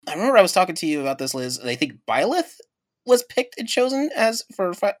I remember I was talking to you about this, Liz, and I think Byleth was picked and chosen as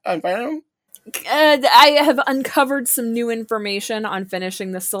for Fire Emblem. I have uncovered some new information on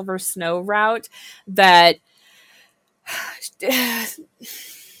finishing the Silver Snow route that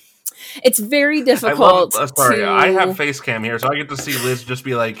it's very difficult. I have face cam here, so I get to see Liz just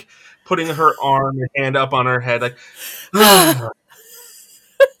be like putting her arm and hand up on her head, like. I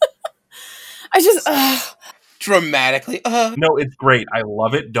just dramatically. No, it's great. I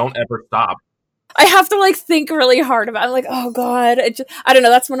love it. Don't ever stop. I have to like think really hard about it. I'm like, oh god, I don't know.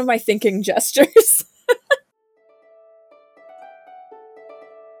 That's one of my thinking gestures.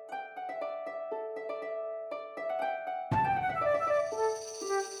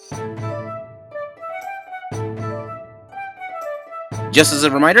 Just as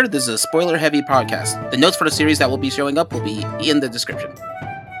a reminder, this is a spoiler-heavy podcast. The notes for the series that will be showing up will be in the description.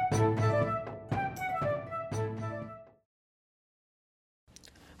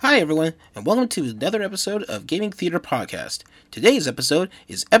 Hi everyone, and welcome to another episode of Gaming Theater Podcast. Today's episode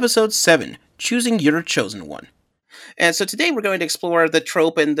is episode 7, Choosing Your Chosen One. And so today we're going to explore the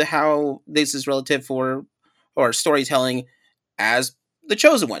trope and how this is relative for storytelling as the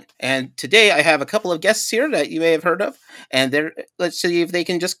chosen one. And today I have a couple of guests here that you may have heard of, and let's see if they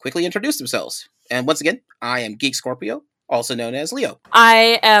can just quickly introduce themselves. And once again, I am Geek Scorpio, also known as Leo.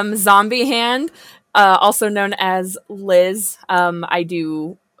 I am Zombie Hand, also known as Liz. I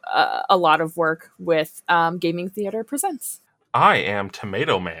do a lot of work with Gaming Theater Presents. I am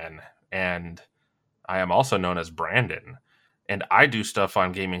Tomato Man, and I am also known as Brandon. And I do stuff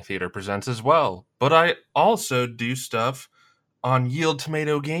on Gaming Theater Presents as well. But I also do stuff on Yield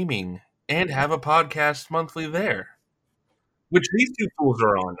Tomato Gaming and have a podcast monthly there, which these two fools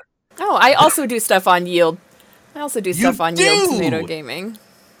are on. Oh, I also do stuff on Yield. Yield Tomato Gaming.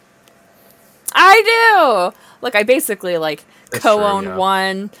 I do! Look, I basically co-own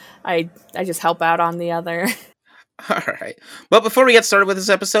one. I just help out on the other. Alright. But before we get started with this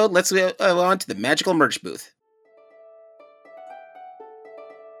episode, let's go on to the Magical Merch booth.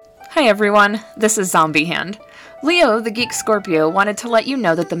 Hi everyone, this is Zombie Hand. Leo, the Geek Scorpio, wanted to let you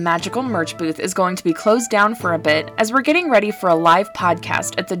know that the Magical Merch booth is going to be closed down for a bit as we're getting ready for a live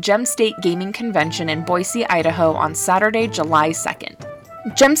podcast at the Gem State Gaming Convention in Boise, Idaho on Saturday, July 2nd.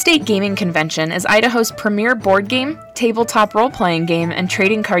 Gem State Gaming Convention is Idaho's premier board game, tabletop role-playing game, and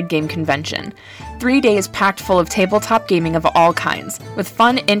trading card game convention. 3 days packed full of tabletop gaming of all kinds, with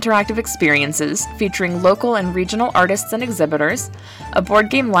fun interactive experiences featuring local and regional artists and exhibitors, a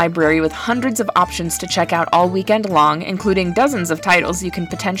board game library with hundreds of options to check out all weekend long, including dozens of titles you can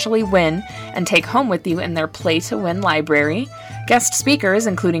potentially win and take home with you in their play-to-win library, guest speakers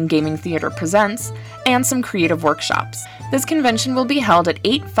including Gaming Theater Presents, and some creative workshops. This convention will be held at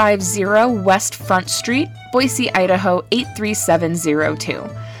 850 West Front Street, Boise, Idaho 83702.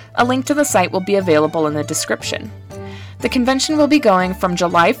 A link to the site will be available in the description. The convention will be going from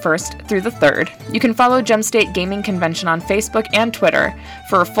July 1st through the 3rd. You can follow Gem State Gaming Convention on Facebook and Twitter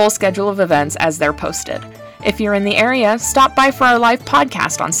for a full schedule of events as they're posted. If you're in the area, stop by for our live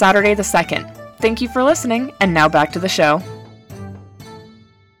podcast on Saturday the 2nd. Thank you for listening, and now back to the show.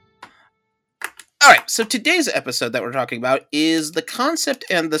 Alright, so today's episode that we're talking about is the concept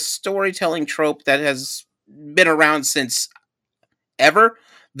and the storytelling trope that has been around since ever,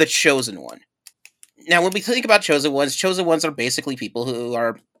 the Chosen One. Now, when we think about Chosen Ones are basically people who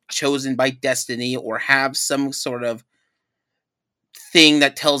are chosen by destiny or have some sort of thing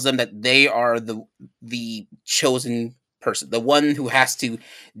that tells them that they are the chosen person, the one who has to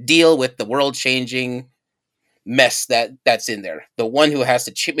deal with the world-changing mess that's in there, the one who has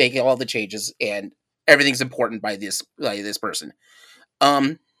to make all the changes, and everything's important by this person.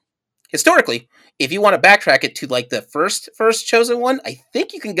 Historically, if you want to backtrack it to the first Chosen One, I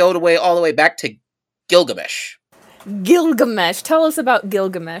think you can go all the way back to Gilgamesh. Gilgamesh. Tell us about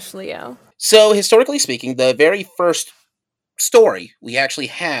Gilgamesh, Leo. So, historically speaking, the very first story we actually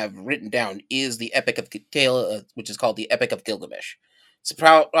have written down is the Epic of which is called the Epic of Gilgamesh. It's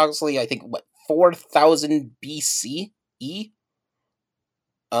approximately, I think, 4,000 BCE,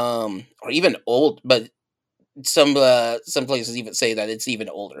 or even old, but some places even say that it's even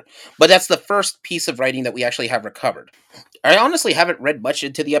older. But that's the first piece of writing that we actually have recovered. I honestly haven't read much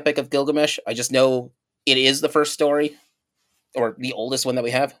into the Epic of Gilgamesh. I just know it is the first story, or the oldest one that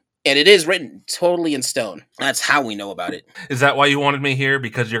we have. And it is written totally in stone. That's how we know about it. Is that why you wanted me here?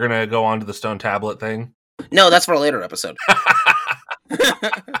 Because you're going to go on to the stone tablet thing? No, that's for a later episode.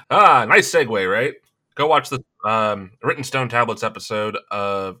 Nice segue, right? Go watch the Written Stone Tablets episode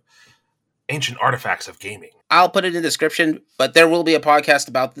of Ancient Artifacts of Gaming. I'll put it in the description, but there will be a podcast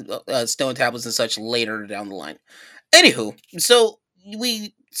about stone tablets and such later down the line. Anywho, so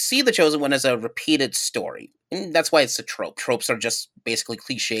we see the Chosen One as a repeated story. And that's why it's a trope. Tropes are just basically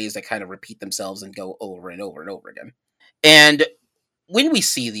cliches that kind of repeat themselves and go over and over and over again. And when we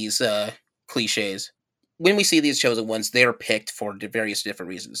see these cliches, when we see these chosen ones, they're picked for various different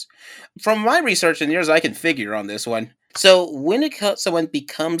reasons. From my research and years I can figure on this one, so when someone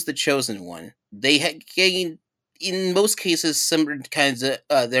becomes the chosen one, they gain, in most cases, some kinds of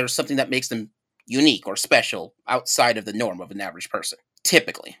there's something that makes them unique or special outside of the norm of an average person.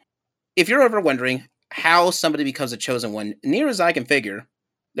 Typically, if you're ever wondering how somebody becomes a chosen one, near as I can figure,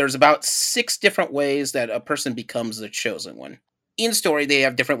 there's about 6 different ways that a person becomes the chosen one. In story, they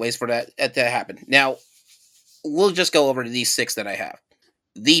have different ways for that to happen. Now, we'll just go over these 6 that I have.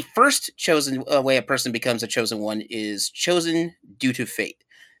 The first chosen way a person becomes a chosen one is chosen due to fate.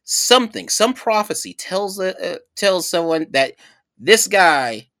 Some prophecy tells someone that this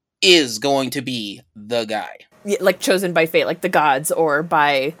guy is going to be the guy. Yeah, like chosen by fate, like the gods, or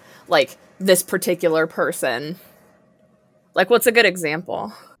by like this particular person. Like, what's a good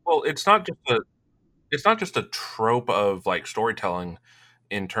example? Well, it's not just a trope of like storytelling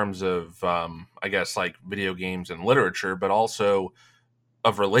in terms of I guess like video games and literature, but also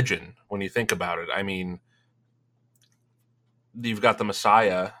of religion when you think about it. I mean, you've got the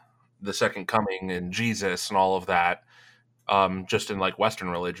Messiah, the second coming, and Jesus and all of that, just in like Western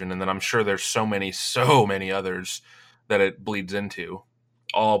religion, and then I'm sure there's so many others that it bleeds into,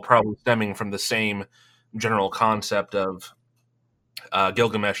 all probably stemming from the same general concept of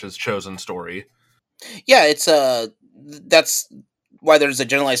Gilgamesh's chosen story. Yeah, it's that's why there's a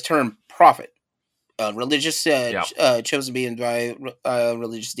generalized term, prophet. Religious chosen being by a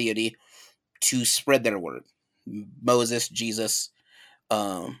religious deity to spread their word. Moses, Jesus,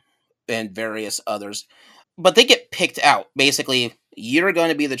 and various others. But they get picked out. Basically, you're going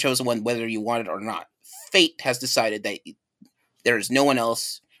to be the chosen one whether you want it or not. Fate has decided that there is no one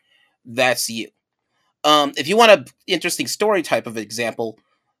else. That's you. If you want an interesting story type of example,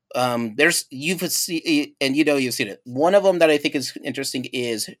 you've seen it. One of them that I think is interesting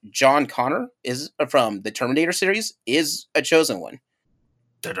is John Connor is from the Terminator series, is a chosen one.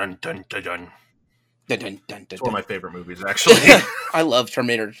 Dun dun dun dun dun. Dun, dun, dun, It's dun, one of my favorite movies, actually. I love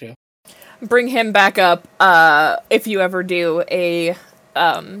Terminator too. Bring him back up if you ever do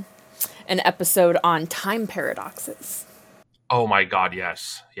an episode on time paradoxes. Oh my god,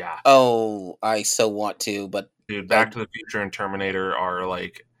 yes. Yeah. Oh, I so want to, but dude, Back to the Future and Terminator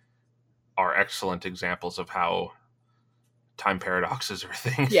are excellent examples of how time paradoxes are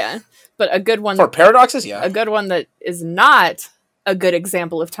things. Yeah, but a good one for paradoxes, yeah. A good one that is not a good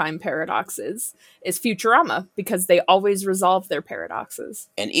example of time paradoxes is Futurama, because they always resolve their paradoxes.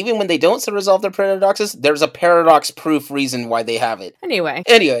 And even when they don't resolve their paradoxes, there's a paradox-proof reason why they have it. Anyway,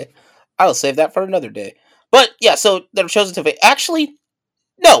 I'll save that for another day. But yeah, so they're chosen to fate. Actually,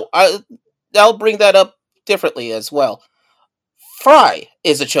 no, I'll bring that up differently as well. Fry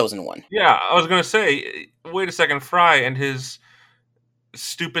is a chosen one. Yeah, I was going to say, wait a second, Fry and his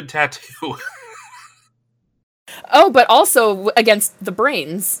stupid tattoo. Oh, but also against the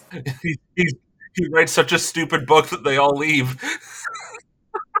brains. he writes such a stupid book that they all leave.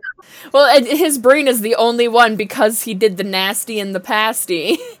 Well, and his brain is the only one because he did the nasty and the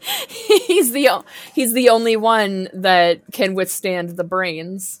pasty. he's the only one that can withstand the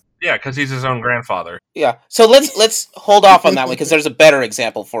brains. Yeah, because he's his own grandfather. Yeah, so let's hold off on that one because there's a better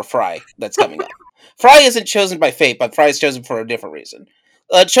example for Fry that's coming up. Fry isn't chosen by fate, but Fry is chosen for a different reason.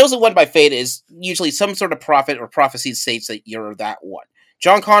 Chosen one by fate is usually some sort of prophet or prophecy states that you're that one.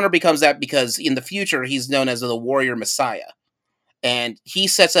 John Connor becomes that because in the future he's known as the warrior messiah. And he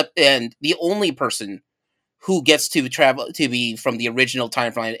sets up, and the only person who gets to travel to be from the original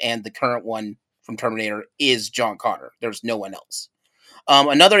timeline and the current one from Terminator is John Connor. There's no one else.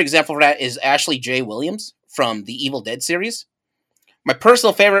 Another example for that is Ashley J. Williams from the Evil Dead series. My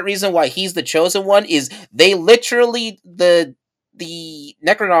personal favorite reason why he's the chosen one is they literally, the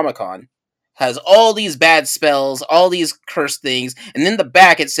Necronomicon has all these bad spells, all these cursed things, and in the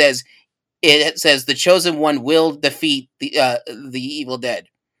back it says the chosen one will defeat the Evil Dead.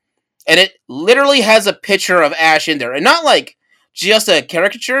 And it literally has a picture of Ash in there. And not like just a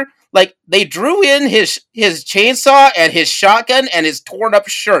caricature. Like, they drew in his chainsaw and his shotgun and his torn up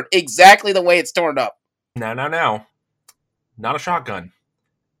shirt exactly the way it's torn up. No. Not a shotgun.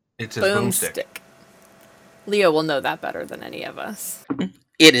 It's his boomstick. Leo will know that better than any of us.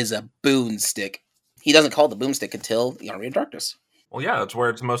 It is a boomstick. He doesn't call it the boomstick until the Army of Darkness. Well, yeah, that's where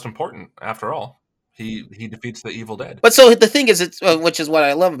it's most important, after all. He defeats the Evil Dead. But so the thing is, which is what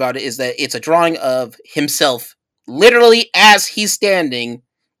I love about it, is that it's a drawing of himself, literally as he's standing,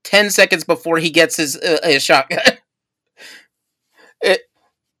 10 seconds before he gets his shotgun.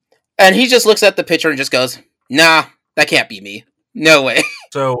 And he just looks at the picture and just goes, "Nah, that can't be me. No way."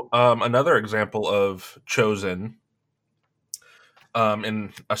 So, another example of chosen,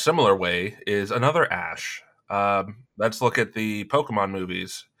 in a similar way, is another Ash. Let's look at the Pokemon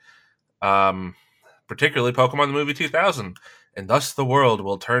movies, particularly Pokemon the movie 2000, and thus the world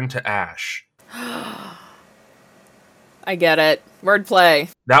will turn to Ash. I get it. Wordplay.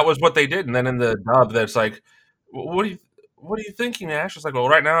 That was what they did, and then in the dub, that's like, what are you thinking, Ash? It's like, well,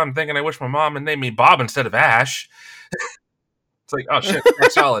 right now I'm thinking I wish my mom had named me Bob instead of Ash. It's like, oh shit,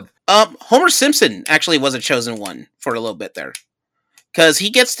 that's solid. Homer Simpson actually was a chosen one for a little bit there, because he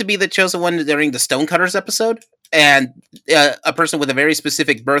gets to be the chosen one during the Stonecutters episode, and a person with a very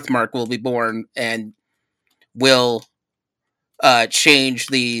specific birthmark will be born and will change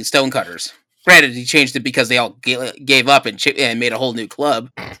the Stonecutters. Granted, he changed it because they all gave up and made a whole new club.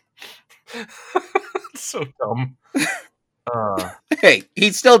 So dumb. Hey,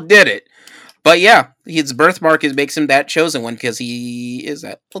 he still did it. But yeah, his birthmark makes him that chosen one because he is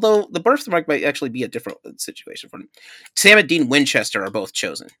that. Although the birthmark might actually be a different situation for him. Sam and Dean Winchester are both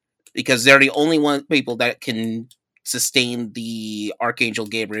chosen because they're the only people that can sustain the Archangel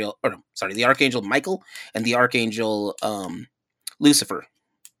Gabriel, the Archangel Michael and the Archangel Lucifer.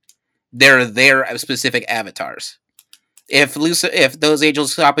 They're their specific avatars. If those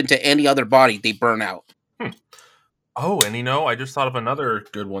angels hop into any other body, they burn out. Oh, and I just thought of another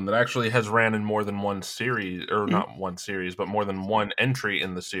good one that actually has ran in more than one series, or not one series, but more than one entry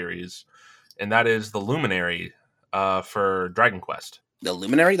in the series, and that is the Luminary for Dragon Quest. The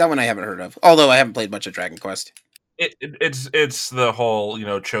Luminary? That one I haven't heard of. Although I haven't played much of Dragon Quest. It's the whole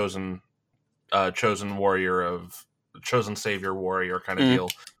chosen savior warrior kind of deal.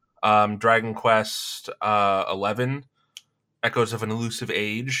 Dragon Quest 11, Echoes of an Elusive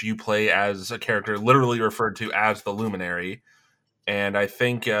Age. You play as a character literally referred to as the Luminary, and I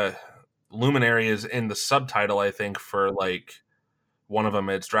think Luminary is in the subtitle. I think for like one of them,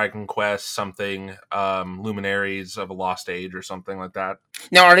 it's Dragon Quest something, Luminaries of a Lost Age or something like that.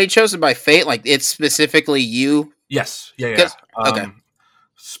 Now, are they chosen by fate? Like it's specifically you? Yes. Yeah. Okay.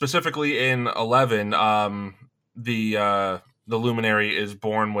 Specifically in 11, the Luminary is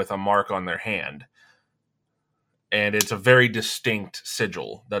born with a mark on their hand. And it's a very distinct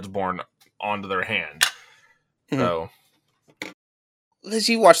sigil that's born onto their hand. Mm-hmm. So, Liz,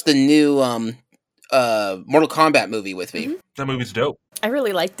 you watched the new Mortal Kombat movie with me. Mm-hmm. That movie's dope. I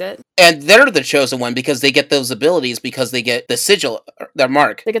really liked it. And they're the chosen one because they get those abilities because they get the sigil, their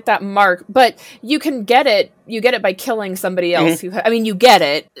mark. They get that mark, but you can get it. You get it by killing somebody else. Mm-hmm. You get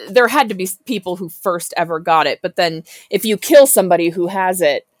it. There had to be people who first ever got it, but then if you kill somebody who has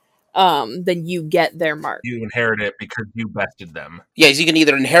it, then you get their mark. You inherit it because you bested them. Yes, you can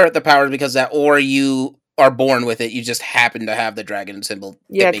either inherit the powers because of that, or you are born with it. You just happen to have the dragon symbol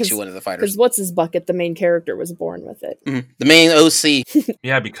that makes you one of the fighters. Because what's his bucket? The main character was born with it. Mm-hmm. The main OC.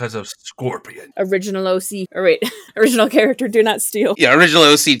 Yeah, because of Scorpion. Original OC. Or wait, original character, do not steal. Yeah, original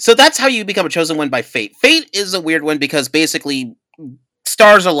OC. So that's how you become a chosen one by fate. Fate is a weird one because basically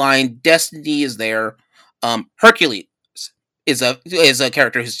stars align, destiny is there. Hercules is a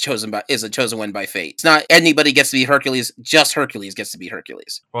character who's is a chosen one by fate. It's not anybody gets to be Hercules, just Hercules gets to be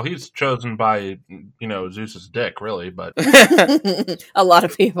Hercules. Well, he's chosen by Zeus's dick, really, but a lot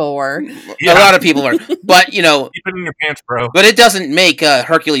of people were. Yeah. A lot of people were. But keep it in your pants, bro. But it doesn't make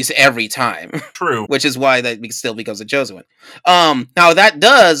Hercules every time. True. Which is why that still becomes a chosen one. Now that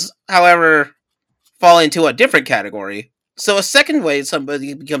does, however, fall into a different category. So a second way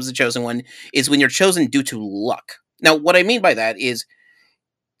somebody becomes a chosen one is when you're chosen due to luck. Now, what I mean by that is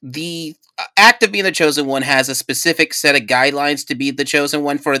the act of being the chosen one has a specific set of guidelines to be the chosen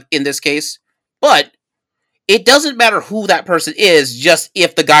one in this case, but it doesn't matter who that person is, just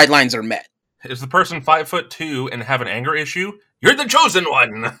if the guidelines are met. Is the person 5'2" and have an anger issue? You're the chosen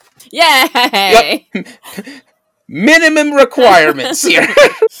one! Yay! Yep. Minimum requirements here.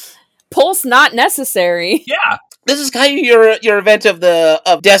 Pulse not necessary. Yeah. This is kind of your event of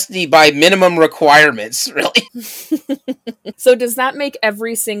Destiny by minimum requirements, really. So does that make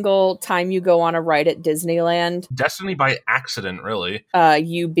every single time you go on a ride at Disneyland Destiny by accident, really?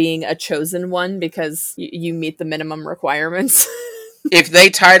 You being a chosen one because you meet the minimum requirements? If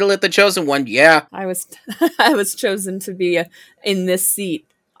they title it the chosen one, yeah. I was chosen to be in this seat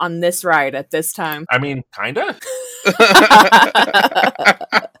on this ride at this time. I mean, kinda.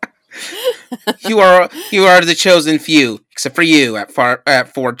 You are the chosen few, except for you at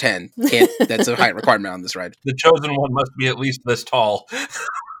 4'10". That's a height requirement on this ride. The chosen one must be at least this tall.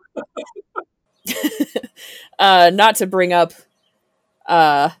 Not to bring up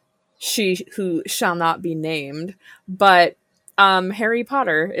she who shall not be named, but Harry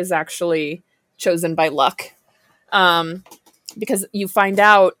Potter is actually chosen by luck. Because you find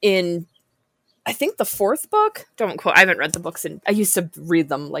out in, I think, the fourth book. Don't quote. I haven't read the books I used to read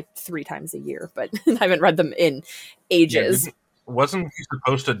them like 3 times a year, but I haven't read them in ages. Yeah, wasn't he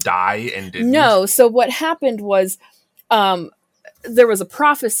supposed to die and didn't? No. So what happened was, there was a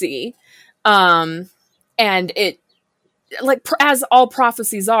prophecy, and it, like, as all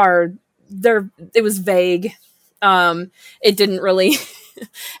prophecies are, it was vague. It didn't really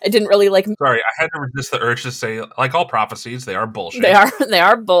like. Sorry, I had to resist the urge to say, like all prophecies, they are bullshit. They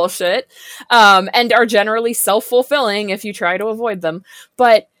are bullshit, and are generally self-fulfilling if you try to avoid them.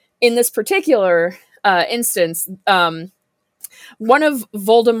 But in this particular instance, one of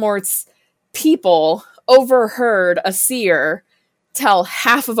Voldemort's people overheard a seer tell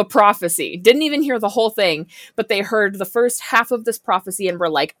half of a prophecy. Didn't even hear the whole thing, but they heard the first half of this prophecy and were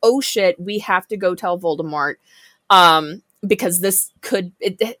like, "Oh shit, we have to go tell Voldemort." Because this could,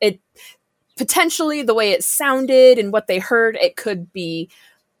 it potentially, the way it sounded and what they heard, it could be,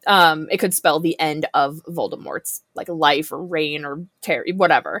 it could spell the end of Voldemort's like life or reign or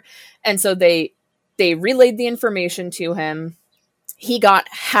whatever. And so they relayed the information to him. He got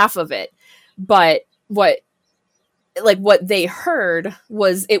half of it, but what they heard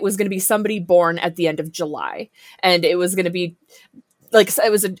was it was going to be somebody born at the end of July, and it was going to be like,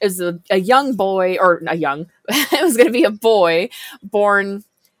 it was a young boy, or a young, it was going to be a boy born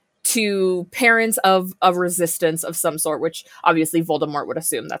to parents of a resistance of some sort, which obviously Voldemort would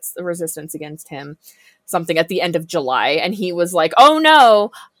assume that's the resistance against him, something at the end of July. And he was like, "Oh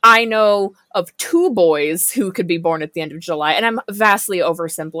no, I know of 2 boys who could be born at the end of July." And I'm vastly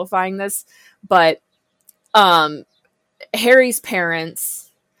oversimplifying this, but Harry's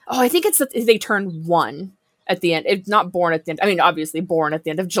parents, I think it's that they turn 1 at the end. It's not born at the end. I mean, obviously born at the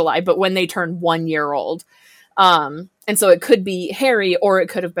end of July, but when they turn 1 year old. And so it could be Harry, or it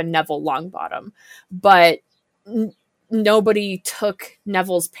could have been Neville Longbottom. But nobody took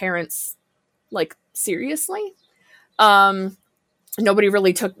Neville's parents, like, seriously. Nobody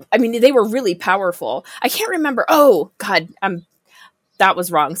really took... I mean, they were really powerful. I can't remember... Oh, God. That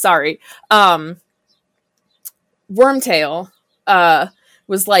was wrong. Sorry. Wormtail...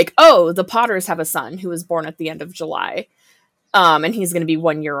 was like, "Oh, the Potters have a son who was born at the end of July. And he's going to be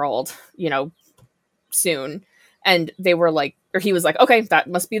 1 year old, soon." And they were like, or he was like, "Okay, that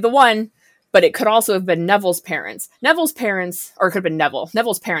must be the one." But it could also have been Neville's parents. Neville's parents, or it could have been Neville.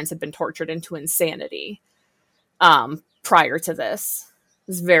 Neville's parents had been tortured into insanity prior to this.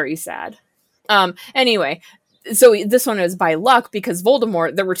 It was very sad. Anyway, so this one is by luck because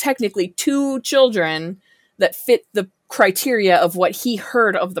Voldemort, there were technically 2 children that fit the criteria of what he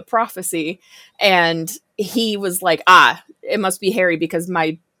heard of the prophecy, and he was like, it must be Harry because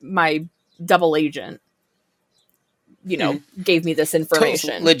my double agent gave me this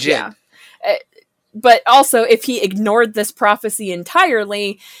information. Legit. Yeah. But also, if he ignored this prophecy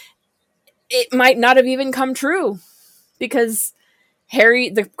entirely, it might not have even come true, because Harry,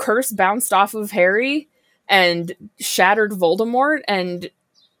 the curse bounced off of Harry and shattered Voldemort, and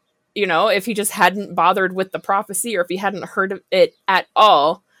if he just hadn't bothered with the prophecy, or if he hadn't heard of it at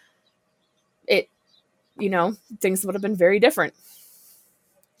all, things would have been very different.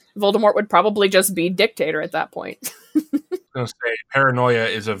 Voldemort would probably just be dictator at that point. I was going to say, paranoia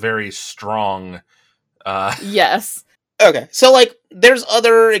is a very strong... Yes. Okay, so, like, there's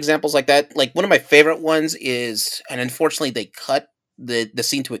other examples like that. Like, one of my favorite ones is, and unfortunately they cut the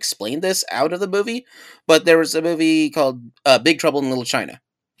scene to explain this out of the movie, but there was a movie called Big Trouble in Little China.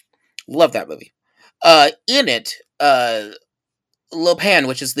 Love that movie. In it, Lo Pan,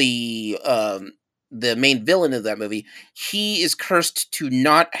 which is the main villain of that movie, he is cursed to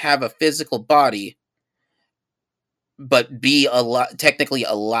not have a physical body, but be technically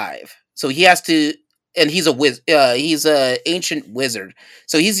alive. So he has to, and he's he's a ancient wizard.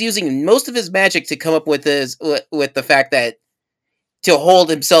 So he's using most of his magic to come up with the fact that to hold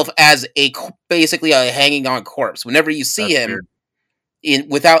himself as basically a hanging on corpse. Whenever you see him. Weird.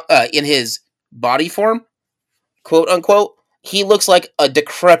 In his body form, quote unquote, he looks like a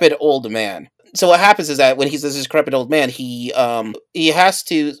decrepit old man. So what happens is that when he's this decrepit old man, he has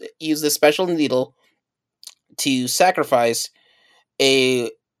to use this special needle to sacrifice a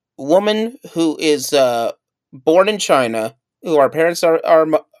woman who is born in China, who our parents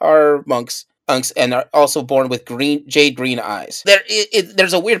are monks, and are also born with jade green eyes.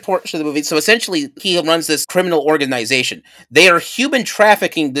 There's a weird portion of the movie. So essentially, he runs this criminal organization. They are human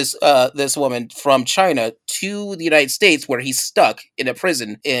trafficking this woman from China to the United States, where he's stuck in a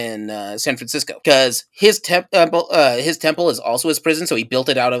prison in San Francisco, because his temple is also his prison. So he built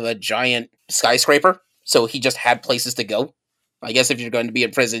it out of a giant skyscraper. So he just had places to go. I guess if you're going to be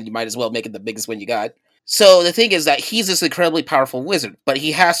in prison, you might as well make it the biggest one you got. So the thing is that he's this incredibly powerful wizard, but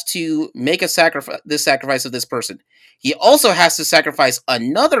he has to make this sacrifice of this person. He also has to sacrifice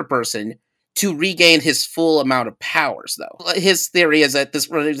another person to regain his full amount of powers, though. His theory is that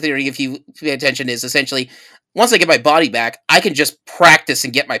if you pay attention, is essentially, once I get my body back, I can just practice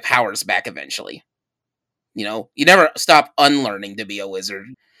and get my powers back eventually. You never stop unlearning to be a wizard.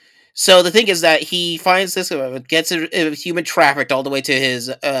 So the thing is that he finds this, gets a human trafficked all the way to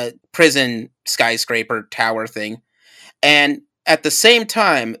his prison skyscraper tower thing, and at the same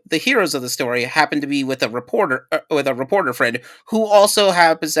time, the heroes of the story happen to be with a reporter friend who also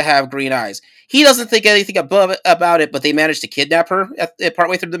happens to have green eyes. He doesn't think anything about it, but they managed to kidnap her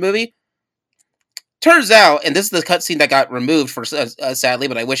partway through the movie. Turns out, and this is the cutscene that got removed for sadly,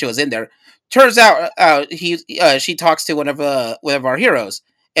 but I wish it was in there. Turns out, she talks to one of our heroes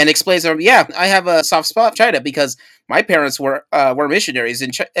and explains to him, "Yeah, I have a soft spot for China because my parents were missionaries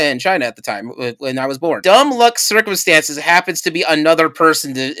in China at the time when I was born. Dumb luck circumstances happens to be another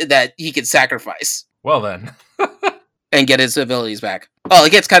person that he could sacrifice." Well then. And get his abilities back. Well,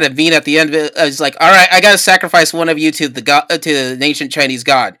 it gets kind of mean at the end of it. It's like, all right, I gotta sacrifice one of you to the ancient Chinese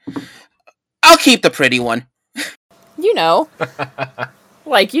god. I'll keep the pretty one.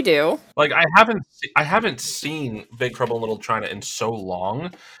 Like you do. Like I haven't seen Big Trouble in Little China in so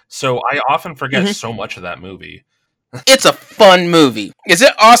long, so I often forget so much of that movie. It's a fun movie. Is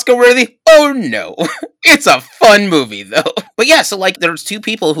it Oscar worthy? Oh no. It's a fun movie though. But yeah, so there's two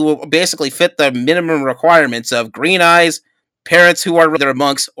people who basically fit the minimum requirements of green eyes, parents who are either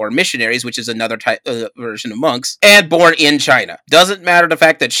monks or missionaries, which is another type version of monks, and born in China. Doesn't matter the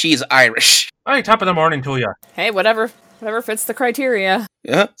fact that she's Irish. Hey, top of the morning to ya. Hey, whatever fits the criteria.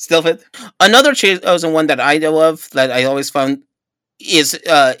 Yeah, still fit. Another chosen one that I know of that I always found is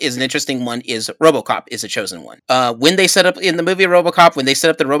an interesting one is RoboCop is a chosen one. When they set up in the movie RoboCop, when they set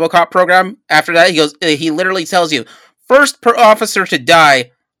up the RoboCop program, after that he literally tells you, first per officer to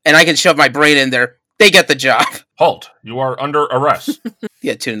die, and I can shove my brain in there, they get the job. Halt, you are under arrest.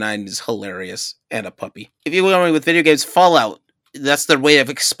 Yeah, 2-9 is hilarious, and a puppy. If you go with video games, Fallout, that's their way of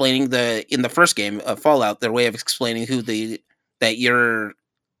explaining in the first game of Fallout, their way of explaining that you're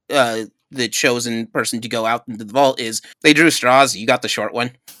the chosen person to go out into the vault is they drew straws. You got the short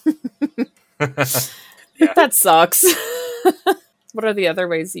one. That sucks. What are the other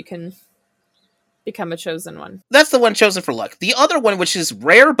ways you can become a chosen one? That's the one chosen for luck. The other one, which is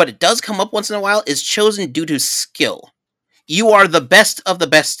rare, but it does come up once in a while, is chosen due to skill. You are the best of the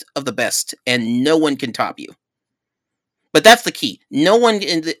best of the best, and no one can top you. But that's the key. No one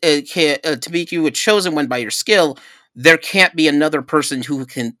can to make you a chosen one by your skill. There can't be another person who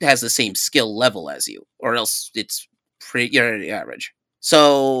has the same skill level as you, or else it's pretty average.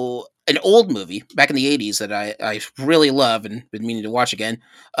 So, an old movie back in the 80s that I really love and been meaning to watch again,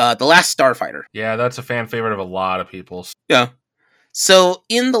 The Last Starfighter. Yeah, that's a fan favorite of a lot of people. Yeah. So,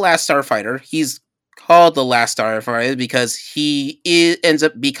 in The Last Starfighter, he's called The Last Starfighter because he ends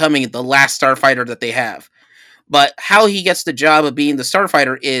up becoming the last starfighter that they have. But how he gets the job of being the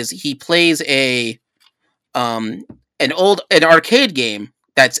starfighter is he plays an arcade game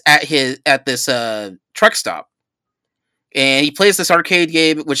that's at this truck stop, and he plays this arcade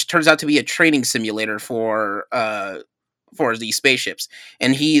game, which turns out to be a training simulator for these spaceships,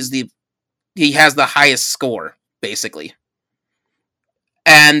 and he has the highest score basically,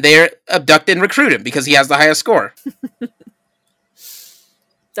 and they abduct and recruit him because he has the highest score.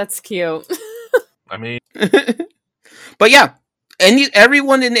 That's cute. I mean, but yeah,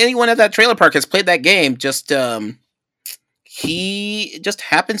 anyone at that trailer park has played that game. Just he just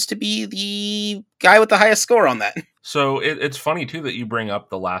happens to be the guy with the highest score on that. So it's funny too that you bring up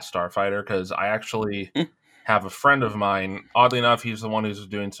The Last Starfighter, because I actually have a friend of mine. Oddly enough, he's the one who's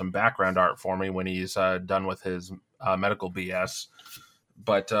doing some background art for me when he's done with his medical BS.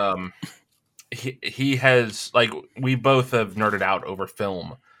 But he has, like, we both have nerded out over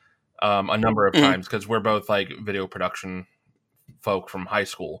film a number of times because we're both like video production folk from high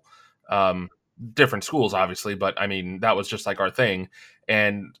school. Different schools, obviously, but I mean, that was just like our thing.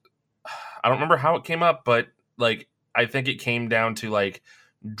 And I don't remember how it came up, but like, I think it came down to like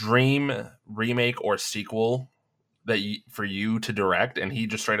dream remake or sequel for you to direct. And he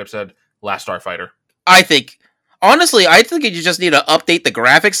just straight up said Last Starfighter. Honestly, I think you just need to update the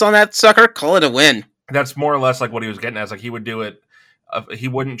graphics on that sucker. Call it a win. That's more or less like what he was getting at. Like, he would do it. He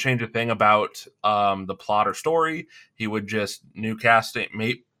wouldn't change a thing about the plot or story. He would just new casting,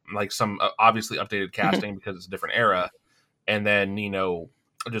 like some obviously updated casting because it's a different era, and then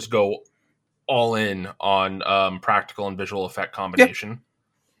just go all in on practical and visual effect combination,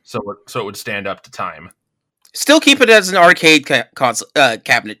 so it would stand up to time. Still keep it as an arcade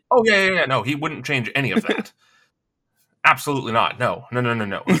cabinet. Oh yeah. No, he wouldn't change any of that. Absolutely not. No.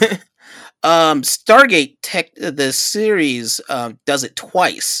 Stargate Tech, the series, does it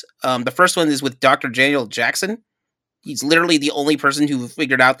twice. The first one is with Dr. Daniel Jackson. He's literally the only person who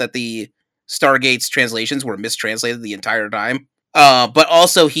figured out that the Stargate's translations were mistranslated the entire time. But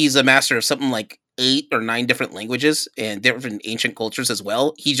also he's a master of something like 8 or 9 different languages and different ancient cultures as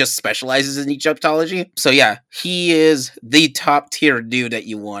well. He just specializes in Egyptology. So yeah, he is the top tier dude that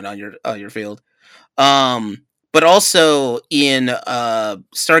you want on your field. But also in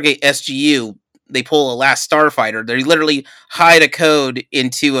Stargate SGU, they pull a Last Starfighter. They literally hide a code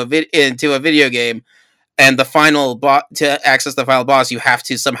into a video game, and the final to access the final boss, you have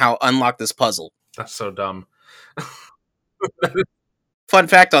to somehow unlock this puzzle. That's so dumb. Fun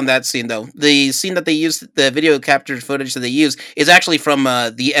fact on that scene, though. The scene that they used, the video captured footage that they use, is actually from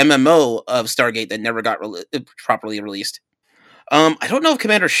the MMO of Stargate that never got properly released. I don't know if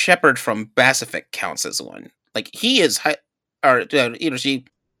Commander Shepard from Mass Effect counts as one. Like, he is... she...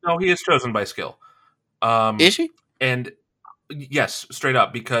 No, he is chosen by skill. Is she? And yes, straight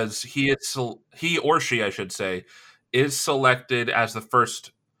up, because he or she, I should say, is selected as the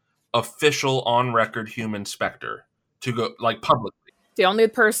first official on-record human Spectre to go, like, publicly. The only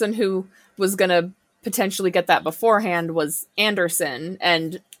person who was going to potentially get that beforehand was Anderson,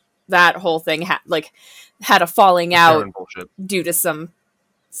 and that whole thing had a falling out due to some,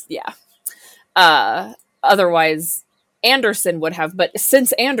 otherwise Anderson would have, but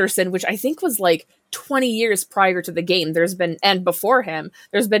since Anderson, which I think was like 20 years prior to the game, and before him,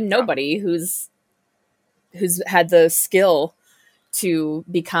 there's been nobody who's had the skill to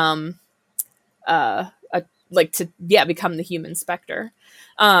become become the human Spectre.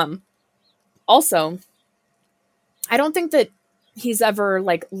 Also, I don't think that he's ever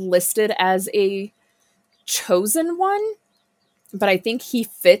like listed as a chosen one, but I think he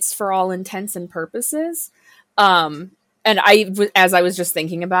fits for all intents and purposes. And as I was just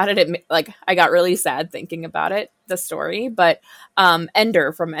thinking about it, I got really sad thinking about it, the story, but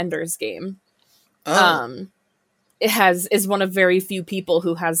Ender from Ender's Game, is one of very few people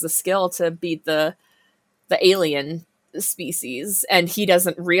who has the skill to beat the alien species, and he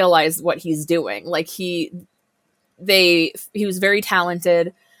doesn't realize what he's doing. Like he was very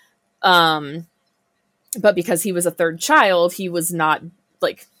talented, but because he was a third child, he was not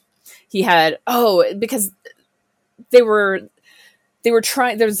like because they were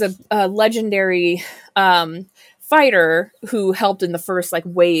trying. There's a legendary fighter who helped in the first like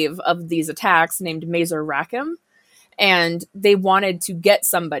wave of these attacks named Mazer Rackham, and they wanted to get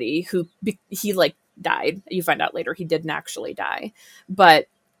somebody who he like died. You find out later he didn't actually die, but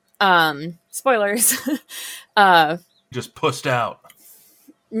spoilers. Just pussed out.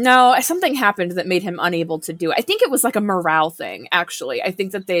 No, something happened that made him unable to do it. I think it was like a morale thing, actually. I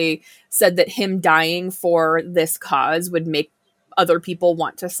think that they said that him dying for this cause would make other people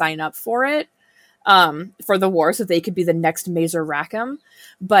want to sign up for it, for the war, so they could be the next Mazer Rackham.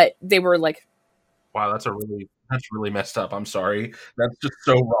 But they were like... Wow, that's really messed up. I'm sorry. That's just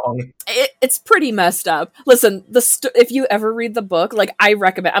so wrong. It's pretty messed up. Listen, if you ever read the book, like I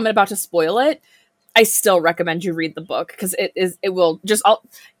recommend... I'm about to spoil it. I still recommend you read the book, because I'll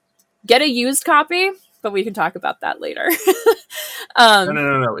get a used copy, but we can talk about that later.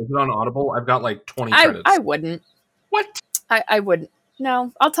 No. Is it on Audible? I've got like 20 credits. I wouldn't. What? I wouldn't.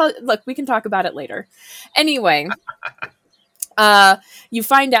 No, I'll tell you. Look, we can talk about it later. Anyway, you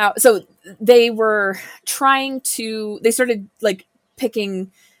find out. So they started like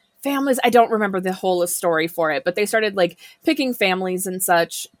picking families. I don't remember the whole story for it, but they started like picking families and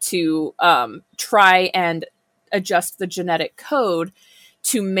such to try and adjust the genetic code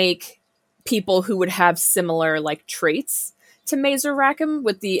to make people who would have similar like traits to Mazer Rackham,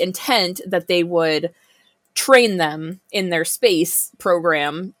 with the intent that they would train them in their space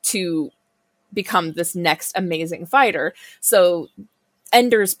program to become this next amazing fighter. So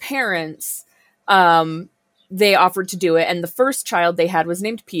Ender's parents, they offered to do it, and the first child they had was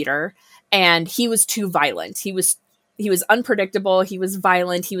named Peter, and he was too violent. He was unpredictable. He was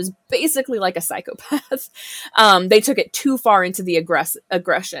violent. He was basically like a psychopath. They took it too far into the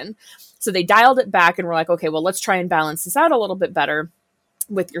aggression. So they dialed it back and were like, okay, well, let's try and balance this out a little bit better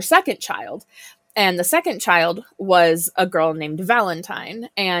with your second child. And the second child was a girl named Valentine,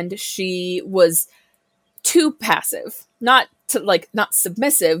 and she was too passive. Not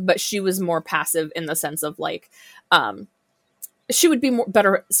submissive, but she was more passive in the sense of like, she would be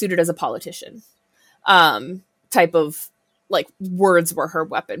better suited as a politician. Type of like words were her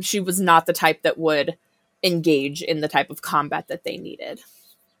weapon. She was not the type that would engage in the type of combat that they needed.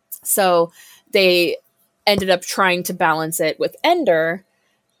 So they ended up trying to balance it with Ender,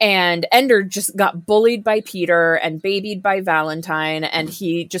 and Ender just got bullied by Peter and babied by Valentine, and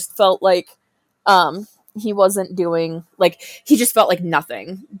he just felt like he wasn't doing, like, he just felt like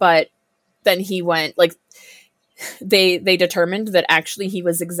nothing. But then he went, like, they determined that actually he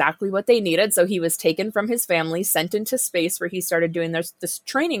was exactly what they needed, so he was taken from his family, sent into space, where he started doing this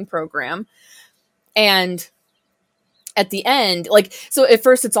training program. And at the end, like, so at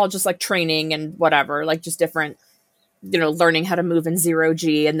first it's all just like training and whatever, like just different, learning how to move in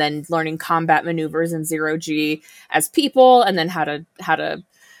 0G, and then learning combat maneuvers in 0G as people, and then how to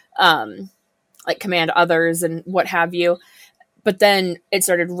like command others and what have you. But then it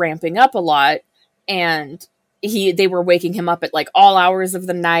started ramping up a lot, and they were waking him up at like all hours of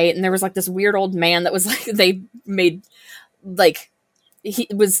the night, and there was like this weird old man that was like, they made, like, he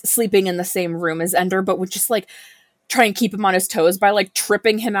was sleeping in the same room as Ender, but would just like try and keep him on his toes by like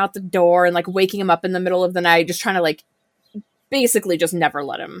tripping him out the door and like waking him up in the middle of the night, just trying to like basically just never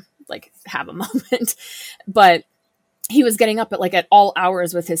let him like have a moment. But he was getting up at all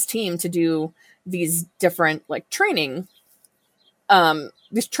hours with his team to do these different like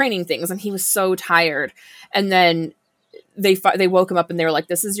these training things, and he was so tired. And then they woke him up and they were like,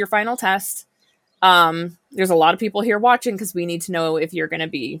 this is your final test. There's a lot of people here watching because we need to know if you're going to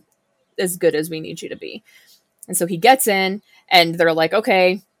be as good as we need you to be. And so he gets in, and they're like,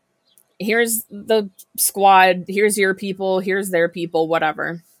 okay, here's the squad, here's your people, here's their people,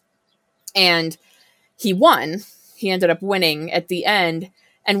 whatever. And he won. He ended up winning at the end.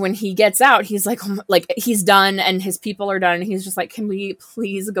 And when he gets out, he's like he's done, and his people are done. And he's just like, can we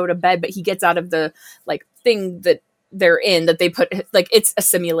please go to bed? But he gets out of the like thing that they're in, that they put, like, it's a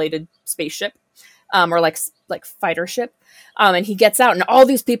simulated spaceship, or like fighter ship. And he gets out, and all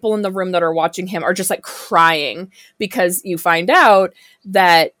these people in the room that are watching him are just like crying, because you find out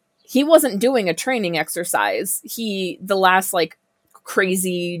that he wasn't doing a training exercise. The last like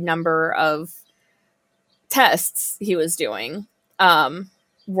crazy number of tests he was doing,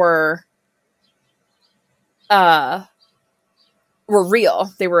 were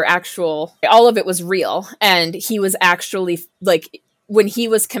real. They were actual. All of it was real. And he was actually like, when he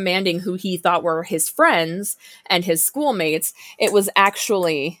was commanding who he thought were his friends and his schoolmates, it was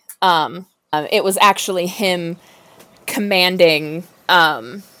actually him commanding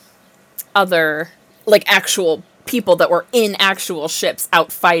other like actual people that were in actual ships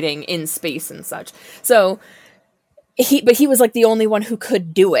out fighting in space and such. So he was like the only one who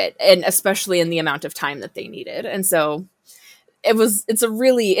could do it, and especially in the amount of time that they needed. And so it's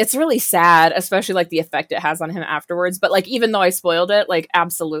really sad, especially like the effect it has on him afterwards. But like, even though I spoiled it, like,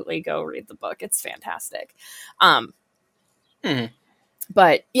 absolutely go read the book. It's fantastic. But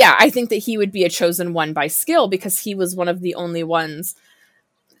yeah, I think that he would be a chosen one by skill, because he was one of the only ones,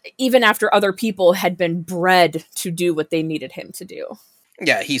 even after other people had been bred to do what they needed him to do.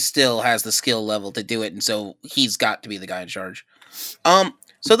 Yeah, he still has the skill level to do it, and so he's got to be the guy in charge.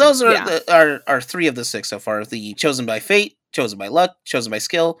 So those are our 3 of the 6 so far: the chosen by fate, chosen by luck, chosen by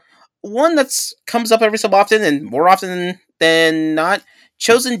skill. One that's comes up every so often, and more often than not,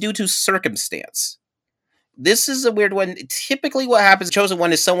 chosen due to circumstance. This is a weird one. Typically what happens, chosen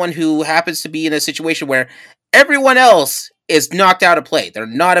one is someone who happens to be in a situation where everyone else is knocked out of play. They're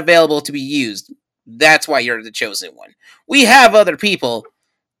not available to be used. That's why you're the chosen one. We have other people.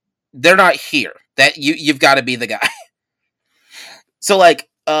 They're not here. That you've got to be the guy. So like,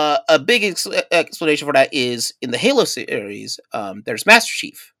 a big explanation for that is in the Halo series, there's Master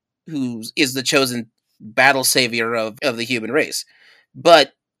Chief, who is the chosen battle savior of the human race.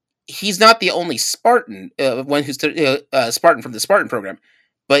 But he's not the only Spartan, one who's Spartan from the Spartan program,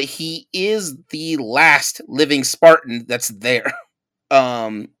 but he is the last living Spartan that's there.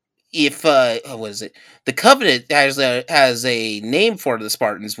 What is it? The Covenant has a name for the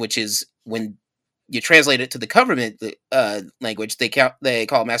Spartans, which is, when you translate it to the Covenant language, they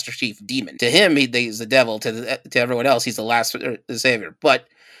call Master Chief Demon. To him, he's the devil. To everyone else, he's the last the savior. But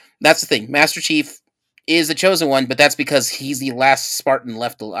that's the thing. Master Chief is the chosen one, but that's because he's the last Spartan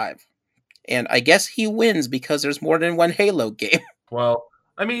left alive. And I guess he wins because there's more than one Halo game. Well,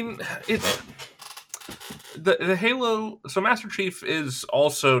 I mean, it's the Halo. So Master Chief is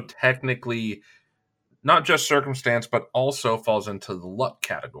also technically not just circumstance, but also falls into the luck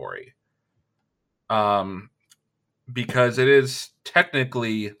category. Because it is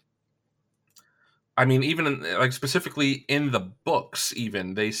technically, I mean, even like specifically in the books,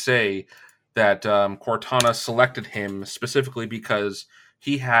 even they say that Cortana selected him specifically because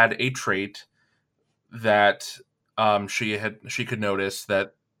he had a trait that she could notice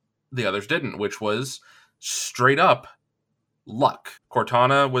that the others didn't, which was straight up luck.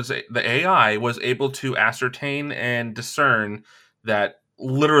 Cortana the AI was able to ascertain and discern that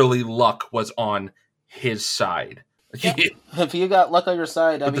literally luck was on his side. Yeah. If you got luck on your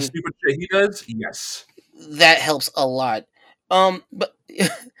side, With the stupid shit he does, yes, that helps a lot. But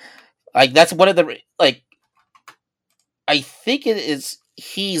like that's one of the like. I think it is.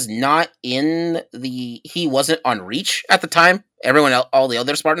 He's not in the. He wasn't on Reach at the time. Everyone, all the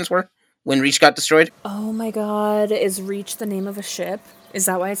other Spartans were when Reach got destroyed. Oh my god, is Reach the name of a ship? Is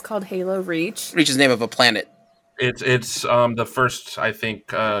that why it's called Halo Reach? Reach is the name of a planet. It's the first, I think,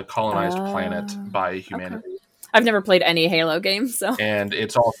 colonized planet by humanity. Okay. I've never played any Halo game, so. And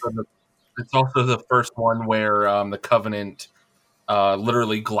it's also the first one where the Covenant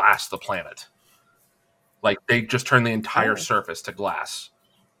literally glassed the planet. Like they just turned the entire surface to glass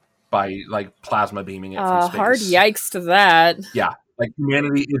by like plasma beaming it from space. Hard yikes to that. Yeah, like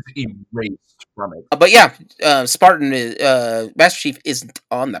humanity is erased from it. But yeah, Spartan Master Chief isn't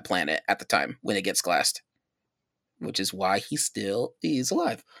on the planet at the time when it gets glassed, which is why he's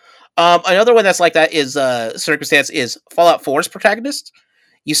alive. Another one that's like that is Circumstance is Fallout 4's protagonist.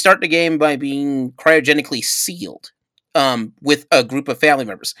 You start the game by being cryogenically sealed with a group of family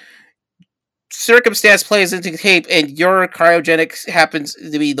members. Circumstance plays into the tape, and your cryogenics happens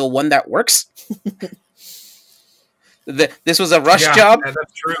to be the one that works. This was a rush job. Yeah,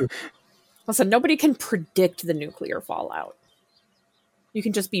 that's true. Listen, nobody can predict the nuclear fallout. You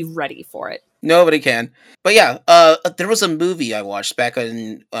can just be ready for it. Nobody can. But yeah, there was a movie I watched back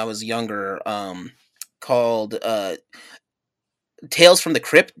when I was younger called Tales from the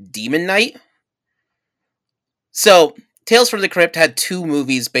Crypt, Demon Knight. So, Tales from the Crypt had 2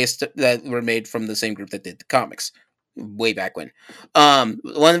 movies that were made from the same group that did the comics way back when.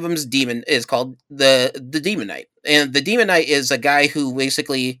 One of them is called the Demon Knight, and the Demon Knight is a guy who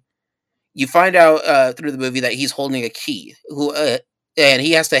basically you find out through the movie that he's holding a key, and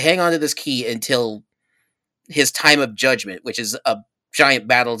he has to hang on to this key until his time of judgment, which is a giant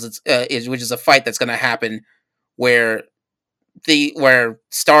battle, which is a fight that's going to happen where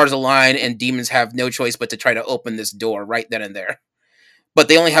stars align and demons have no choice but to try to open this door right then and there. But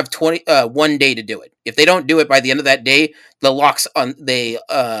they only have 1 day to do it. If they don't do it by the end of that day, the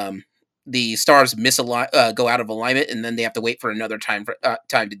stars go out of alignment, and then they have to wait for another time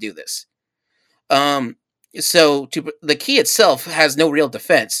to do this. So the key itself has no real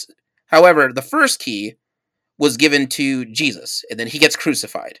defense. However, the first key was given to Jesus, and then he gets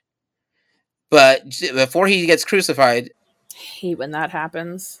crucified. But before he gets crucified, hate when that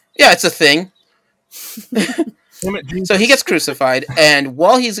happens. Yeah, it's a thing. So he gets crucified, and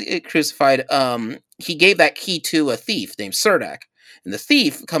while he's crucified, he gave that key to a thief named Cerdak, and the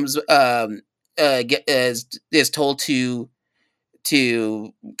thief comes is told to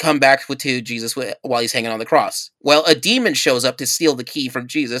come back to Jesus while he's hanging on the cross. Well, a demon shows up to steal the key from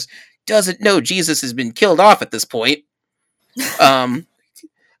Jesus. Doesn't know Jesus has been killed off at this point.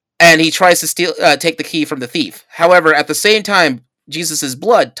 And he tries to take the key from the thief. However, at the same time, Jesus'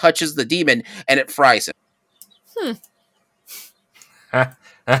 blood touches the demon and it fries him.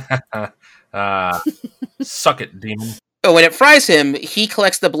 Suck it, demon. When it fries him, he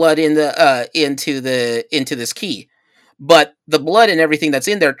collects the blood into this key. But the blood and everything that's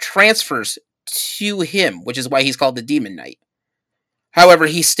in there transfers to him, which is why he's called the Demon Knight. However,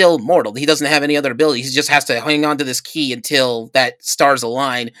 he's still mortal. He doesn't have any other abilities. He just has to hang on to this key until that stars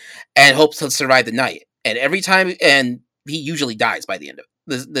align and hopes to survive the night. And every time, and he usually dies by the end of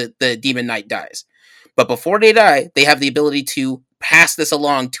it. The Demon Knight dies. But before they die, they have the ability to pass this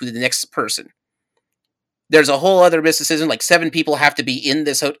along to the next person. There's a whole other mysticism, like 7 people have to be in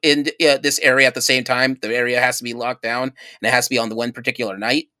this area at the same time. The area has to be locked down, and it has to be on the one particular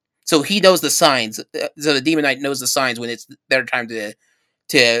night. So he knows the signs. So the Demon Knight knows the signs when it's their time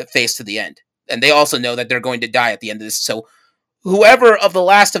to face to the end. And they also know that they're going to die at the end of this. So whoever of the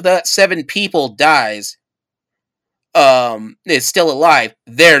last of the 7 people dies is still alive,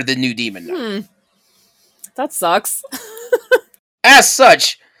 they're the new Demon Knight. That sucks. As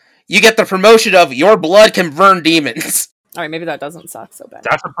such, you get the promotion of your blood can burn demons. All right, maybe that doesn't suck so bad.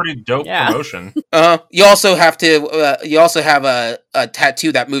 That's a pretty dope promotion. You also have to. You also have a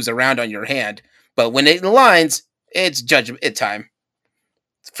tattoo that moves around on your hand, but when it aligns, it's judgment time.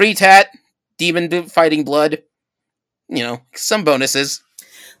 Free tat, demon fighting blood. You know, some bonuses.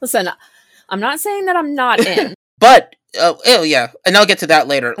 Listen, I'm not saying that I'm not in, but yeah, and I'll get to that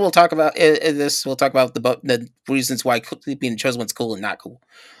later. We'll talk about this. We'll talk about the reasons why being chosen one's cool and not cool.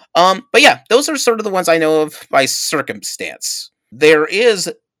 But yeah, those are sort of the ones I know of by circumstance. There is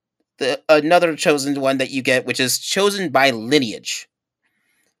another chosen one that you get, which is chosen by lineage.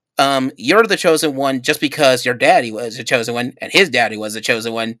 You're the chosen one just because your daddy was a chosen one and his daddy was a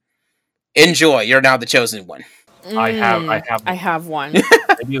chosen one. Enjoy. You're now the chosen one. I have one.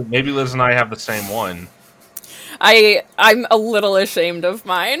 Maybe Liz and I have the same one. I'm a little ashamed of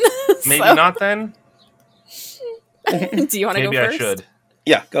mine. Maybe not then. Do you want to go first? Maybe I should.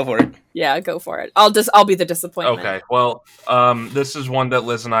 Yeah, go for it. Yeah, go for it. I'll be the disappointment. Okay. Well, this is one that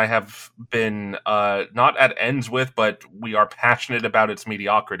Liz and I have been not at ends with, but we are passionate about its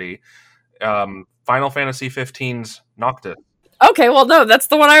mediocrity. Final Fantasy 15's Noctis. Okay, well, no, that's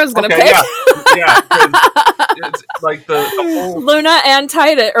the one I was going to pick. Yeah. It's like the whole... Luna and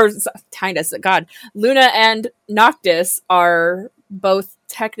Tidus, God. Luna and Noctis are both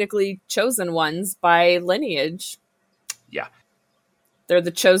technically chosen ones by lineage. Yeah. They're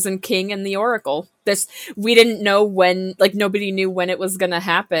the chosen king and the oracle. We didn't know when, like, nobody knew when it was going to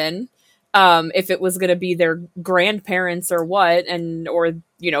happen. If it was going to be their grandparents or what, or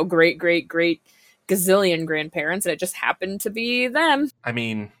great, great, great gazillion grandparents, and it just happened to be them. I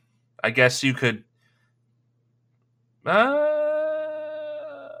mean, I guess you could... No,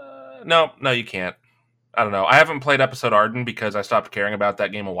 you can't. I don't know. I haven't played Episode Arden because I stopped caring about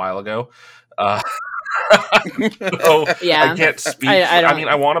that game a while ago. So yeah, I can't speak. I mean,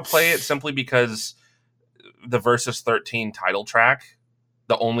 I want to play it simply because the Versus 13 title track,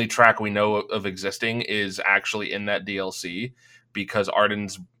 the only track we know of existing, is actually in that DLC because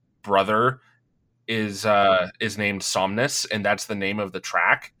Arden's brother is named Somnus, and that's the name of the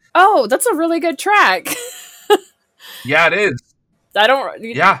track. Oh, that's a really good track. Yeah, it is.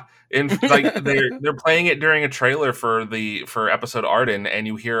 Yeah. And like they're playing it during a trailer for Episode Arden, and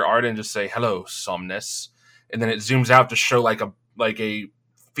you hear Arden just say "Hello, Somnus," and then it zooms out to show like a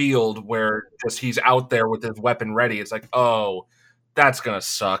field where just he's out there with his weapon ready. It's like, oh, that's gonna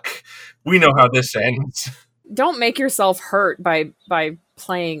suck. We know how this ends. Don't make yourself hurt by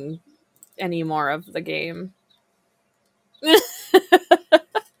playing any more of the game.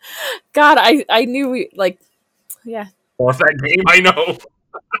 God, I knew yeah. Off that game, I know.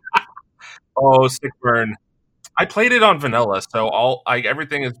 Oh, sick burn. I played it on vanilla, so all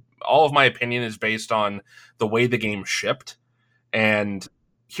of my opinion is based on the way the game shipped. And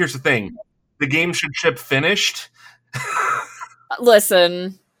here's the thing: the game should ship finished.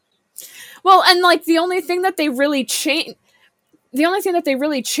 Listen, well, and like the only thing that they really changed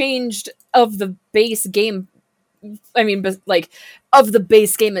of the base game, I mean, of the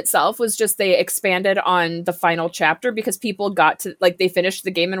base game itself, was just they expanded on the final chapter because people got to, they finished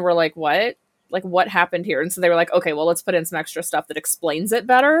the game and were like, what? Like, what happened here? And so they were like, okay, well, let's put in some extra stuff that explains it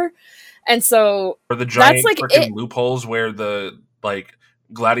better. And so... Or the giant freaking loopholes where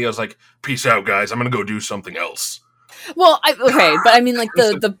Gladio's like, peace out, guys, I'm gonna go do something else. Well, but I mean,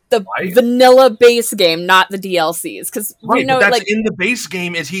 the vanilla base game, not the DLCs, because we know that's in the base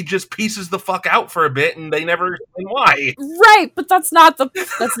game is he just pieces the fuck out for a bit, and they never explain why. Right, but that's not what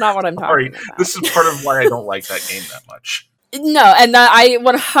I'm talking about. This is part of why I don't like that game that much. No, and I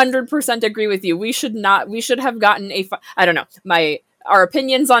 100% agree with you. We should have gotten I don't know. Our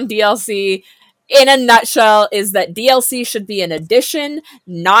opinions on DLC, in a nutshell, is that DLC should be an addition,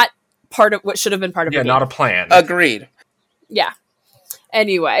 not part of what should have been part of the game. Not a plan. Agreed. Yeah.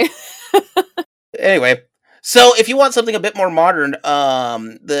 Anyway, so if you want something a bit more modern,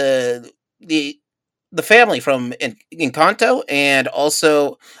 the family from Encanto, and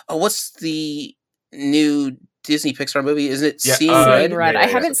also what's the new Disney Pixar movie? Isn't it Seeing Red? Red. I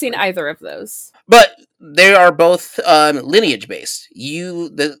haven't seen either of those, but they are both lineage based.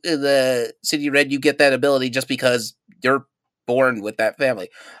 The City Red, you get that ability just because you're born with that family.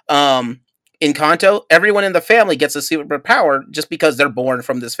 Encanto, everyone in the family gets a superpower just because they're born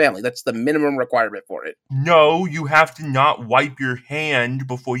from this family. That's the minimum requirement for it. No, you have to not wipe your hand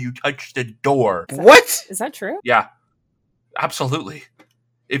before you touch the door. What? Is that true? Yeah, absolutely.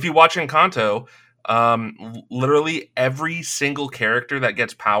 If you watch Encanto, literally every single character that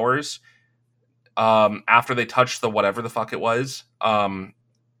gets powers, after they touch the whatever the fuck it was,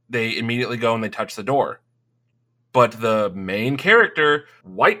 they immediately go and they touch the door. But the main character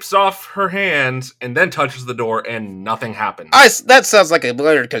wipes off her hands and then touches the door, and nothing happens. That sounds like a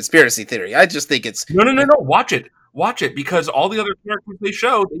blurred conspiracy theory. I just think it's... No. Watch it, because all the other characters they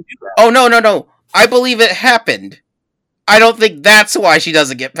show, they do that. Oh, no. I believe it happened. I don't think that's why she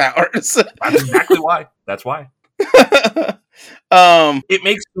doesn't get powers. That's exactly why. That's why. It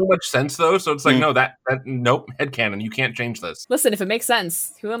makes so much sense, though, so it's like, no, nope, headcanon, you can't change this. Listen, if it makes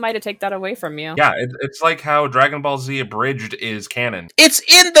sense, who am I to take that away from you? Yeah, it's like how Dragon Ball Z Abridged is canon. It's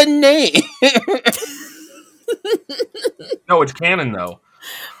in the name! No, it's canon, though.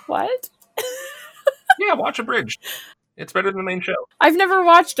 What? Yeah, watch Abridged. It's better than the main show. I've never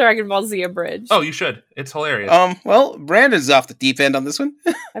watched Dragon Ball Z Abridged. Oh, you should. It's hilarious. Well, Brandon's off the deep end on this one.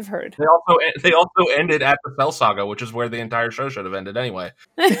 I've heard. They also ended at the Cell Saga, which is where the entire show should have ended anyway.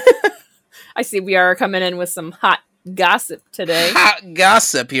 I see we are coming in with some hot gossip today. Hot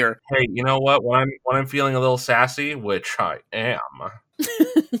gossip here. Hey, you know what? When I'm feeling a little sassy, which I am.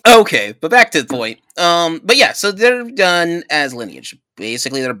 Okay, but back to the point. But yeah, so they're done as lineage.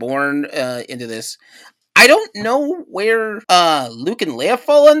 Basically, they're born into this. I don't know where Luke and Leia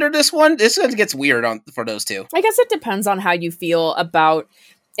fall under this one. This one gets weird for those two. I guess it depends on how you feel about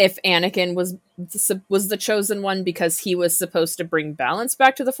if Anakin was the chosen one because he was supposed to bring balance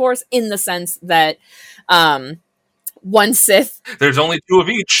back to the Force, in the sense that one Sith. There's only 2 of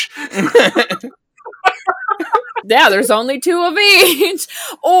each. Yeah, there's only 2 of each.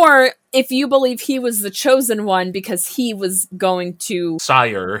 Or if you believe he was the chosen one because he was going to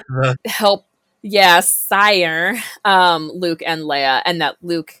Sire. help, sire Luke and Leia, and that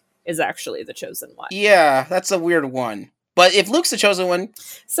Luke is actually the chosen one. Yeah, that's a weird one. But if Luke's the chosen one,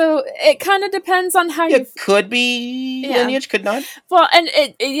 so it kind of depends on how it could be lineage, could not. Well, and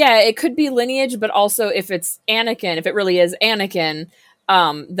it could be lineage, but also if it's Anakin, if it really is Anakin,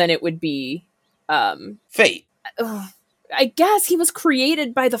 then it would be fate. I guess he was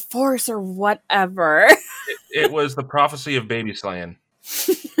created by the Force or whatever. It was the prophecy of baby slaying.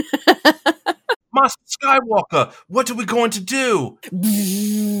 Master Skywalker, what are we going to do?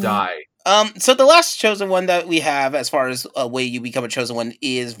 Die. So the last chosen one that we have, as far as a way you become a chosen one,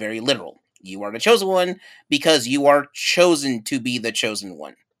 is very literal. You are the chosen one because you are chosen to be the chosen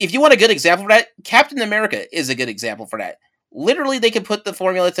one. If you want a good example for that, Captain America is a good example for that. Literally, they can put the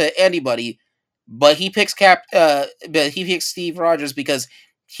formula to anybody, but he picks Steve Rogers because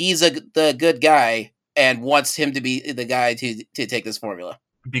he's the good guy and wants him to be the guy to take this formula.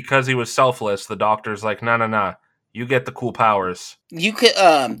 Because he was selfless, the doctor's like, nah. You get the cool powers. You could,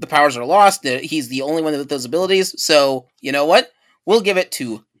 the powers are lost. He's the only one with those abilities. So, you know what? We'll give it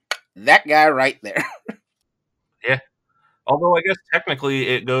to that guy right there. Yeah. Although I guess technically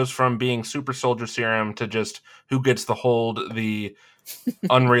it goes from being super soldier serum to just who gets to hold the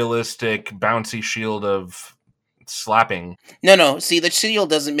unrealistic bouncy shield of slapping. No. See, the shield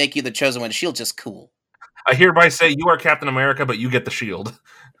doesn't make you the chosen one. The shield's just cool. I hereby say you are Captain America, but you get the shield.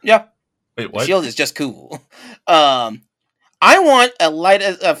 Yeah. Wait, what? The shield is just cool. I want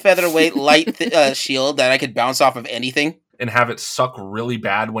a featherweight light shield that I could bounce off of anything. And have it suck really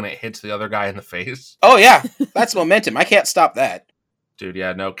bad when it hits the other guy in the face. Oh, yeah. That's momentum. I can't stop that. Dude,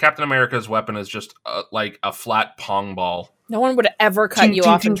 yeah, no. Captain America's weapon is just like a flat pong ball. No one would ever cut you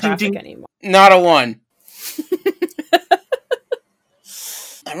off in traffic anymore. Not a one.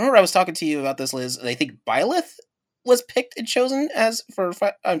 I remember I was talking to you about this, Liz, and I think Byleth was picked and chosen as for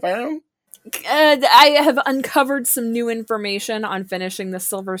Fire Emblem. I have uncovered some new information on finishing the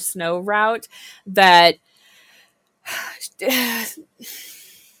Silver Snow route that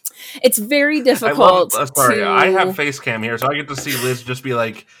it's very difficult. I have face cam here, so I get to see Liz just be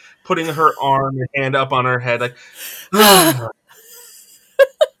like putting her hand up on her head, like. I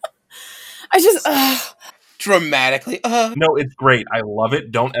just dramatically. No, it's great. I love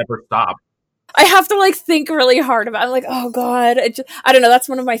it. Don't ever stop. I have to like think really hard about it. I'm like, oh god, I don't know. That's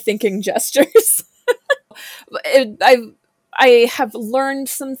one of my thinking gestures. I have learned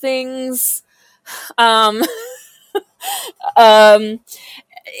some things.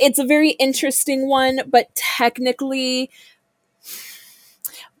 It's a very interesting one, but technically,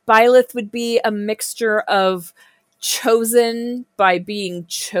 Byleth would be a mixture of chosen by being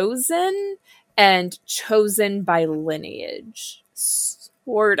chosen and chosen by lineage,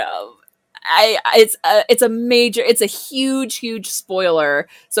 sort of. It's a huge spoiler.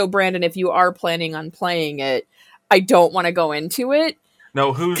 So Brandon, if you are planning on playing it, I don't want to go into it.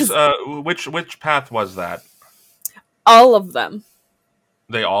 No, which path was that? All of them.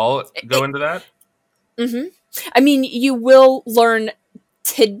 They all go into that? Mm-hmm. I mean, you will learn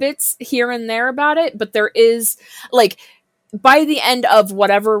tidbits here and there about it, but there is, like, by the end of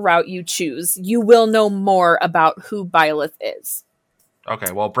whatever route you choose, you will know more about who Byleth is.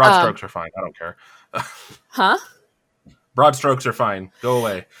 Okay, well, broad strokes are fine. I don't care. Huh? Broad strokes are fine. Go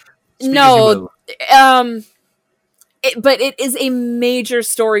away. No, but it is a major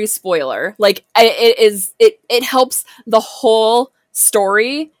story spoiler. Like, it helps the whole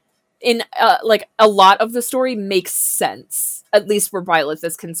story in, like, a lot of the story makes sense, at least where Byleth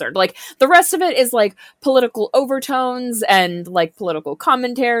is concerned. Like, the rest of it is, like, political overtones and, like, political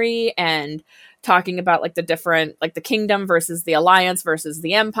commentary and talking about, like, the different, like, the kingdom versus the alliance versus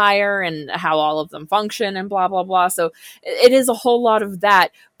the empire and how all of them function and blah, blah, blah. So it is a whole lot of that.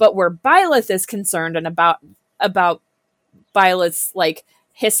 But where Byleth is concerned and about Byleth's like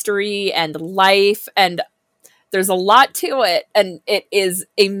history and life, and there's a lot to it, and it is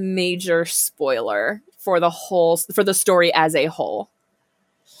a major spoiler for the story as a whole.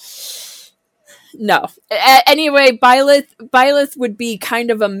 No. Anyway, Byleth would be kind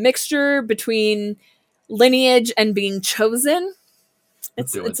of a mixture between lineage and being chosen.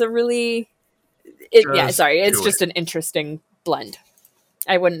 It's a really it's just an interesting blend.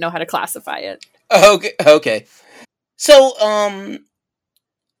 I wouldn't know how to classify it. Okay. So,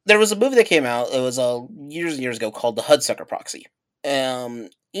 there was a movie that came out. It was years and years ago called The Hudsucker Proxy. In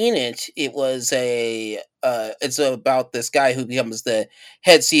it was it's about this guy who becomes the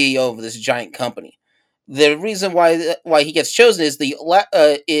head CEO of this giant company. The reason why he gets chosen is the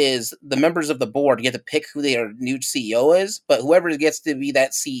members of the board get to pick who their new CEO is, but whoever gets to be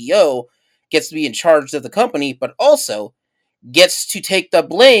that CEO gets to be in charge of the company, but also gets to take the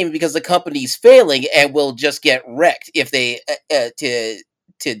blame because the company's failing and will just get wrecked if they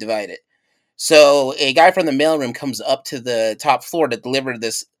to divide it. So a guy from the mailroom comes up to the top floor to deliver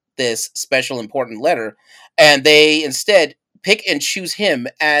this special important letter, and they instead pick and choose him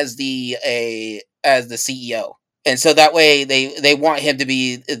as the CEO. And so that way they want him to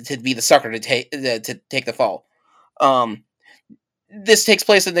be the sucker to take the fall. This takes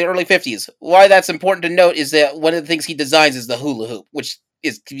place in the early 50s. Why that's important to note is that one of the things he designs is the hula hoop, which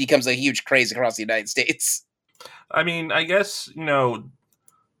becomes a huge craze across the United States. I mean, I guess,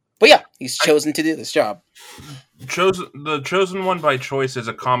 but yeah, he's chosen to do this job. The chosen one by choice is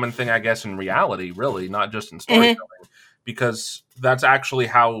a common thing, I guess, in reality, really, not just in storytelling, because that's actually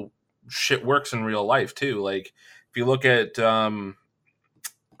how shit works in real life too. Like, if you look at Tom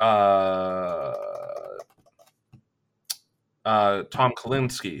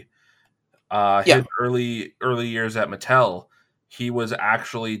Kalinske, his early years at Mattel, he was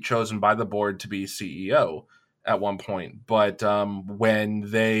actually chosen by the board to be CEO at one point, but when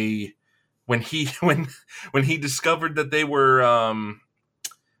he discovered that they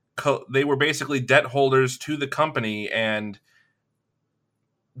were basically debt holders to the company and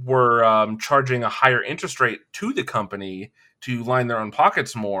were charging a higher interest rate to the company to line their own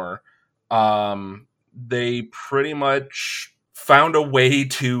pockets more, they pretty much found a way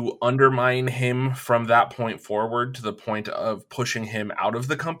to undermine him from that point forward to the point of pushing him out of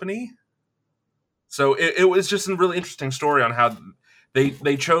the company. So it was just a really interesting story on how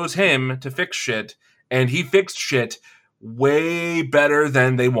they chose him to fix shit, and he fixed shit way better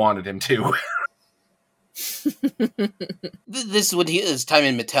than they wanted him to. This is when his time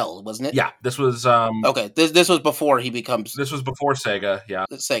in Mattel, wasn't it? Yeah, this was okay. This was before he becomes. This was before Sega. Yeah,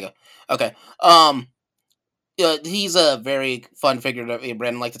 Sega. Okay. He's a very fun figure that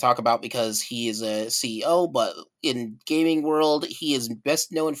Brandon like to talk about because he is a CEO, but in gaming world, he is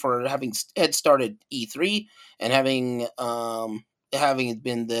best known for having head started E3 and having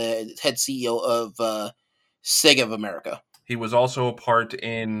been the head CEO of Sega of America. He was also a part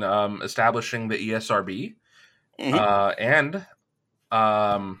in establishing the ESRB, and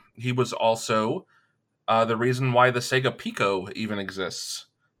he was also the reason why the Sega Pico even exists.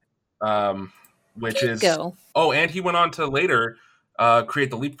 Which is and he went on to later create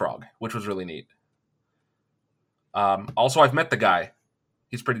the Leapfrog, which was really neat. Also, I've met the guy;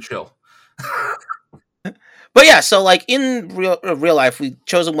 he's pretty chill. But yeah, so like in real life,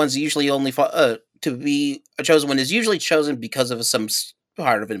 chosen ones usually only to be a chosen one is usually chosen because of some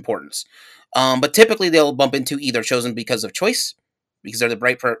part of importance. But typically they'll bump into either chosen because of choice, because they're the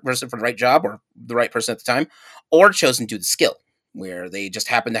right person for the right job or the right person at the time, or chosen due to skill, where they just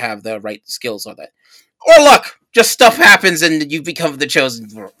happen to have the right skills on that. Or luck! Just stuff happens and you become the chosen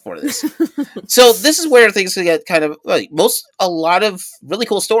for this. So this is where things get kind of... a lot of really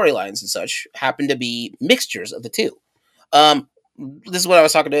cool storylines and such happen to be mixtures of the two. This is what I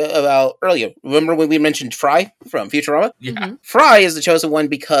was talking about earlier. Remember when we mentioned Fry from Futurama? Yeah. Mm-hmm. Fry is the chosen one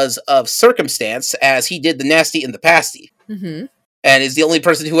because of circumstance, as he did the nasty and the pasty. Mm-hmm. And is the only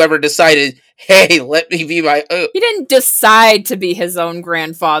person who ever decided, hey, let me be my... He didn't decide to be his own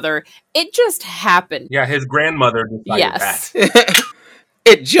grandfather. It just happened. Yeah, his grandmother decided that.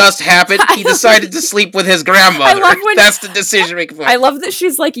 It just happened. He decided to sleep with his grandmother. That's the decision making point. I love that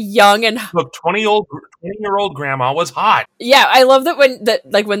she's like young and... Look, 20-year-old grandma was hot. Yeah, I love that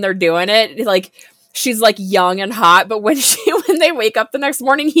when they're doing it, like... She's like young and hot, but when they wake up the next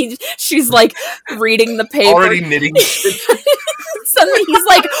morning, she's like reading the paper, already knitting. Suddenly he's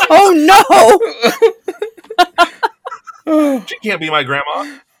like, "Oh no, she can't be my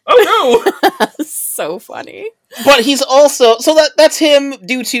grandma." Oh no, so funny. But he's also that's him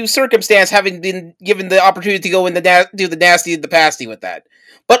due to circumstance, having been given the opportunity to go in do the nasty and the pasty with that.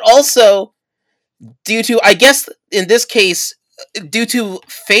 But also, due to, I guess, in this case, due to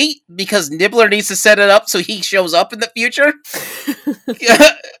fate, because Nibbler needs to set it up so he shows up in the future.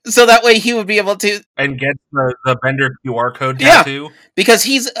 So that way he would be able to... And get the Bender QR code tattoo. Because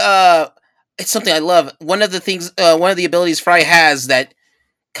he's... it's something I love. One of the things, one of the abilities Fry has that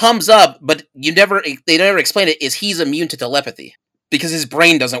comes up, but they never explain it, is he's immune to telepathy. Because his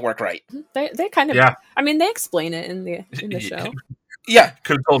brain doesn't work right. They kind of... Yeah. I mean, they explain it in the show. Yeah.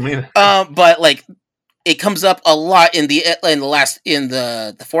 Could have told me that. But, like, it comes up a lot in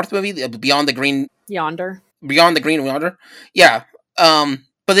the fourth movie, Beyond the Green Yonder. Yeah.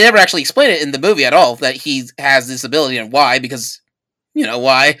 But they never actually explain it in the movie at all, that he has this ability and why, because, you know,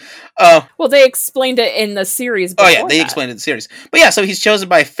 why. Well, they explained it in the series before they explained it in the series. But yeah, so he's chosen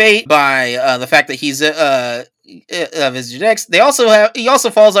by fate, by the fact that he's of his genetics. He also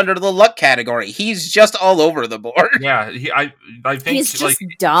falls under the luck category. He's just all over the board. Yeah, I think he's just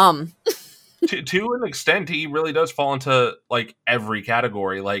dumb. to an extent, he really does fall into like every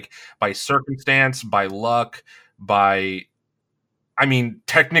category, like by circumstance, by luck, by, I mean,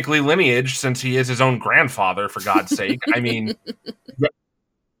 technically lineage, since he is his own grandfather, for God's sake. I mean,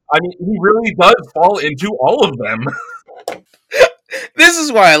 he really does fall into all of them. This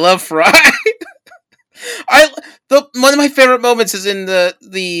is why I love Fry. One of my favorite moments is in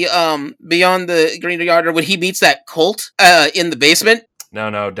the Beyond the Green Yonder when he meets that cult in the basement.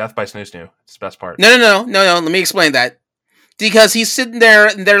 No, Death by Snoo Snoo. It's the best part. No. Let me explain that. Because he's sitting there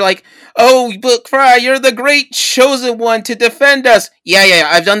and they're like, "Oh, but Fry, you're the great chosen one to defend us." Yeah.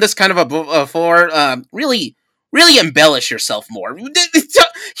 I've done this kind of before. Really embellish yourself more.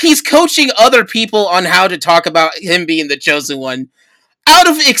 He's coaching other people on how to talk about him being the chosen one out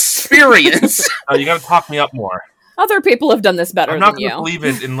of experience. Oh, you got to talk me up more. Other people have done this better I'm than not you. going to believe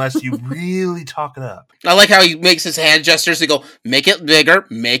it unless you really talk it up. I like how he makes his hand gestures to go, make it bigger.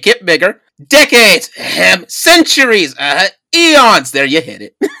 Decades, centuries, eons. There, you hit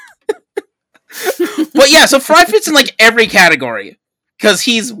it. But yeah, so Fry fits in like every category because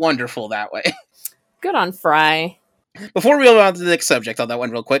he's wonderful that way. Good on Fry. Before we move on to the next subject on that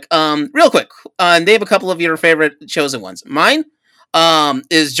one real quick, name a couple of your favorite chosen ones. Mine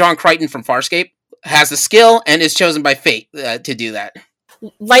is John Crichton from Farscape. Has the skill and is chosen by fate to do that.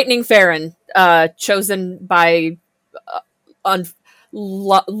 Lightning Farron, chosen by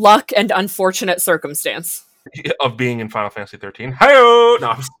luck and unfortunate circumstance. Of being in Final Fantasy 13. Hi-oh!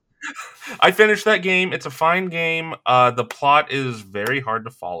 No, I finished that game. It's a fine game. The plot is very hard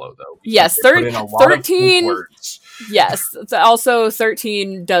to follow, though. Yes, 13. Yes, also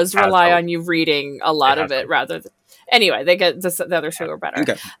 13 does rely on you reading a lot of it rather than... Anyway, they get the other two are better.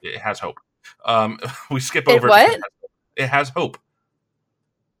 Okay. It has hope. We skip over what? It has hope.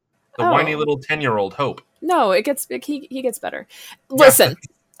 The whiny little 10-year-old Hope. No, he gets better. Listen.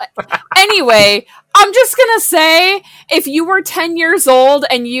 Anyway, I'm just gonna say, if you were 10 years old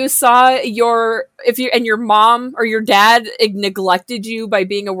and you saw your mom or your dad neglected you by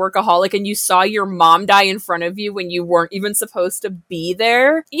being a workaholic, and you saw your mom die in front of you when you weren't even supposed to be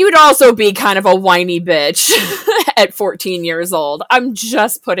there, you'd also be kind of a whiny bitch at 14 years old. I'm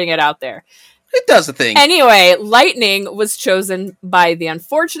just putting it out there. It does a thing. Anyway, Lightning was chosen by the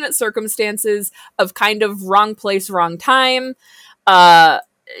unfortunate circumstances of kind of wrong place, wrong time.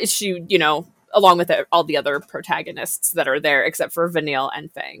 She, along with all the other protagonists that are there, except for Vanille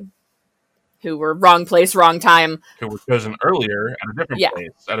and Fang, who were wrong place, wrong time. Who were chosen earlier at a different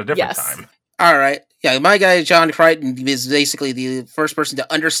place, at a different time. All right. Yeah, my guy, John Crichton, is basically the first person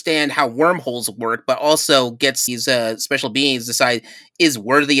to understand how wormholes work, but also gets these special beings decide is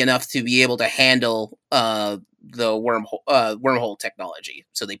worthy enough to be able to handle the wormhole technology.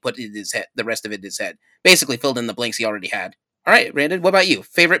 So they put it in his head, the rest of it in his head. Basically filled in the blanks he already had. All right, Brandon, what about you?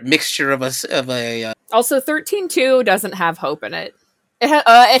 Favorite mixture of a... Also, 13-2 doesn't have Hope in it.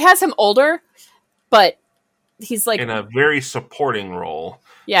 It has him older, but he's like... in a very supporting role.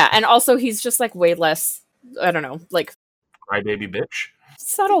 Yeah, and also he's just like way less, I don't know, like... Crybaby bitch.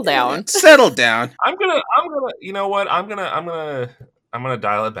 Settle down. Settle down. I'm gonna, you know what? I'm gonna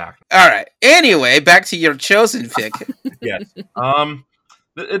dial it back. All right. Anyway, back to your chosen pick. Yes.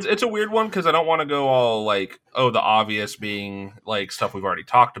 It's a weird one because I don't want to go all like, the obvious being like stuff we've already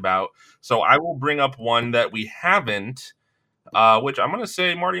talked about. So I will bring up one that we haven't, which I'm going to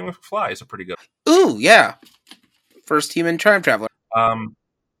say Marty McFly is a pretty good. Ooh, yeah. First human time traveler.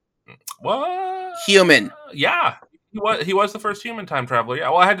 What? Human. Yeah. He was the first human time traveler. Yeah.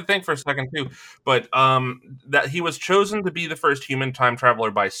 Well, I had to think for a second too, but that he was chosen to be the first human time traveler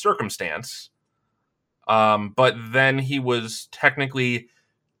by circumstance. But then he was technically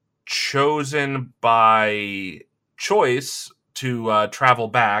chosen by choice to travel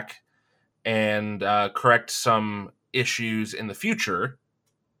back and correct some issues in the future.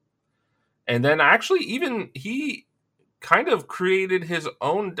 And then actually even he kind of created his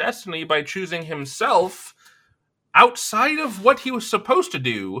own destiny by choosing himself outside of what he was supposed to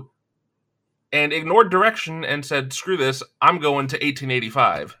do, and ignored direction and said, screw this, I'm going to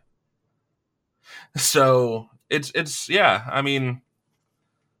 1885. So it's yeah, I mean,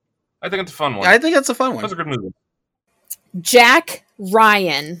 I think it's a fun one. I think that's a fun one. That's a good movie. Jack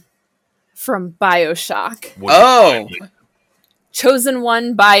Ryan from BioShock. Oh, Chosen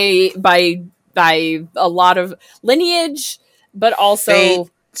one by a lot of lineage, but also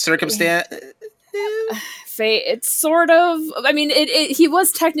fate, circumstance. fate. It's sort of. I mean, he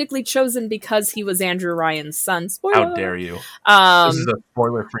was technically chosen because he was Andrew Ryan's son. Spoiler. How dare you? This is a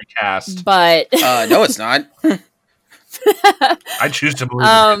spoiler-free cast. But No, it's not. I choose to believe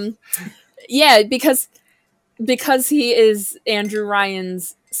it. Yeah, because he is Andrew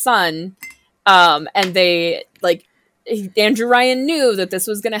Ryan's son, and they Andrew Ryan knew that this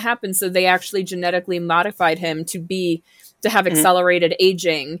was going to happen, so they actually genetically modified him to have accelerated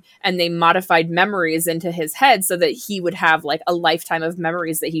aging, and they modified memories into his head so that he would have like a lifetime of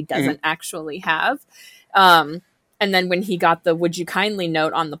memories that he doesn't actually have. And then when he got the "Would you kindly"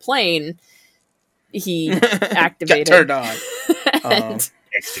 note on the plane, he activated. Got turned on.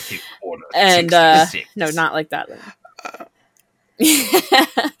 Execute order And 66. no, not like that.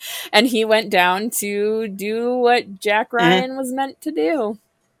 And he went down to do what Jack Ryan was meant to do.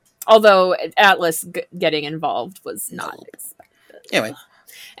 Although Atlas getting involved was not expected.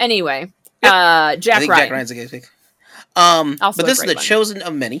 Anyway, I Jack think Ryan. Jack Ryan's a good pick. Also But this a is the great one. chosen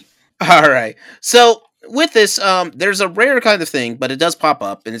of many. All right. So with this, there's a rare kind of thing, but it does pop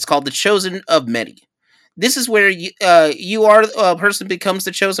up, and it's called the chosen of many. This is where you are a person becomes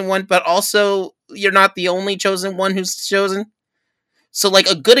the chosen one, but also you're not the only chosen one who's chosen. So, like,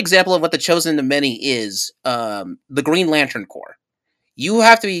 a good example of what the chosen of many is the Green Lantern Corps. You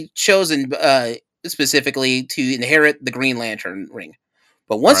have to be chosen specifically to inherit the Green Lantern ring.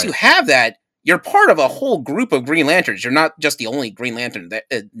 But once you have that, you're part of a whole group of Green Lanterns. You're not just the only Green Lantern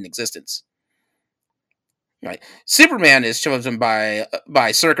in existence. Right. Superman is chosen by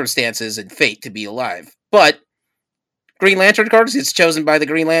circumstances and fate to be alive. But Green Lantern Corps is chosen by the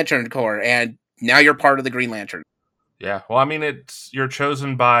Green Lantern Corps, and now you're part of the Green Lantern. Yeah, well, I mean, you're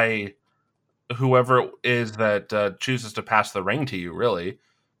chosen by whoever it is that chooses to pass the ring to you, really.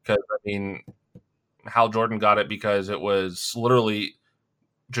 Because, I mean, Hal Jordan got it because it was literally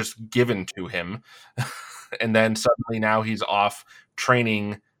just given to him. And then suddenly now he's off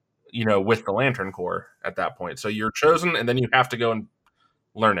training, with the Lantern Corps at that point. So you're chosen, and then you have to go and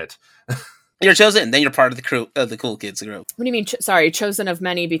learn it. You're chosen, and then you're part of the crew of the cool kids group. What do you mean? Chosen of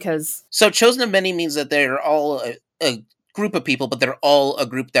many because... So chosen of many means that they're all a group of people, but they're all a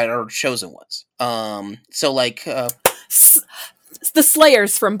group that are chosen ones. So like... the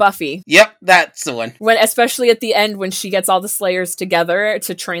Slayers from Buffy. Yep, that's the one. Especially at the end when she gets all the Slayers together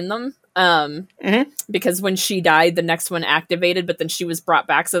to train them. Because when she died, the next one activated, but then she was brought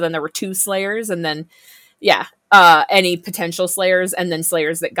back, so then there were 2 Slayers, and then any potential Slayers, and then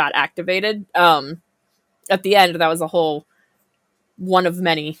Slayers that got activated. At the end, that was a whole one of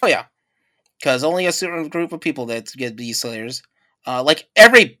many. Oh yeah, because only a certain group of people that get these Slayers. Like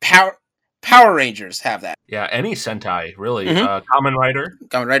every Power Rangers have that. Yeah, any Sentai, really. Kamen Rider.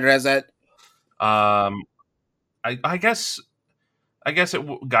 Kamen Rider has that. I guess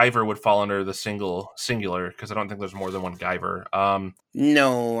Guyver would fall under the singular, because I don't think there's more than one Guyver.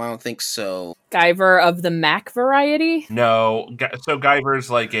 No, I don't think so. Guyver of the Mac variety? No, so Guyver's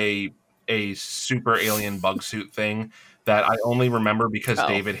like a super alien bug suit thing that I only remember because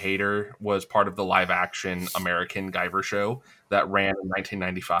David Hayter was part of the live-action American Guyver show that ran in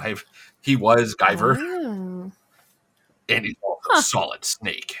 1995. He was Guyver. Oh. And he's also Solid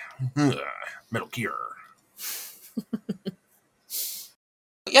Snake. Metal Gear.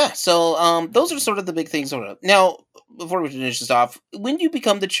 Yeah, so those are sort of the big things. Now, before we finish this off, when you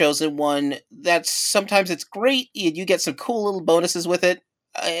become the chosen one, sometimes it's great. You get some cool little bonuses with it,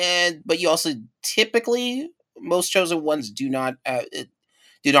 but you also typically, most chosen ones do not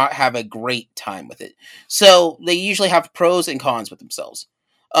have a great time with it. So they usually have pros and cons with themselves.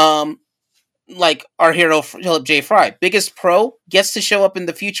 Like our hero Philip J. Fry, biggest pro, gets to show up in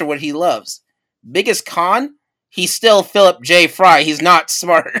the future what he loves. Biggest con, he's still Philip J. Fry. He's not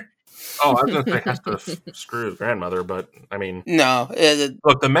smart. Oh, I was going to say has to screw his grandmother, but I mean... No.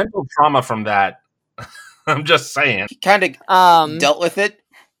 Look, the mental trauma from that, I'm just saying. He kind of dealt with it.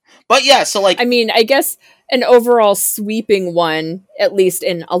 But yeah, so like... I mean, I guess an overall sweeping one, at least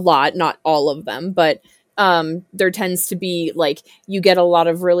in a lot, not all of them, but there tends to be like you get a lot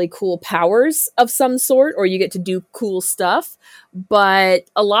of really cool powers of some sort, or you get to do cool stuff. But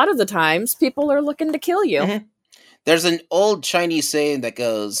a lot of the times, people are looking to kill you. Mhm. There's an old Chinese saying that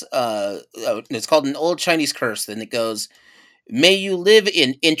goes, it's called an old Chinese curse, and it goes, "May you live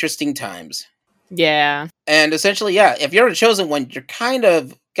in interesting times." Yeah. And essentially, yeah, if you're a chosen one, you're kind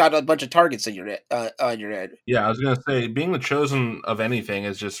of got a bunch of targets on your head. Yeah, I was gonna say, being the chosen of anything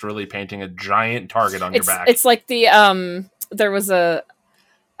is just really painting a giant target on your back. It's like the there was I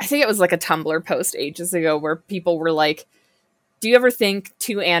think it was like a Tumblr post ages ago where people were like, do you ever think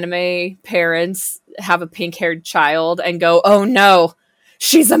two anime parents have a pink-haired child and go, oh no,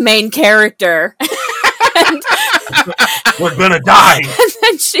 she's a main character? And we're gonna die. And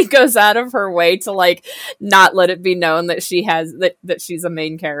then she goes out of her way to like not let it be known that she has that she's a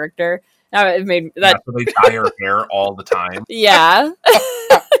main character. Now it made that so they dye her hair all the time. Yeah.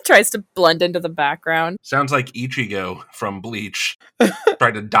 Tries to blend into the background. Sounds like Ichigo from Bleach.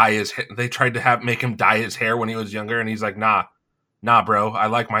 Tried to dye his they tried to make him dye his hair when he was younger, and he's like, Nah, bro, I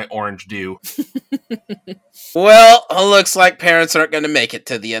like my orange dew. Well, looks like parents aren't going to make it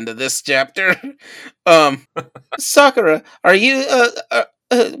to the end of this chapter. Sakura, are you,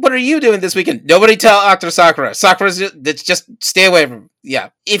 what are you doing this weekend? Nobody tell Dr. Sakura. Sakura's just stay away from, yeah.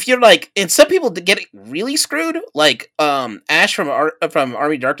 If you're like, and some people get really screwed, like, Ash from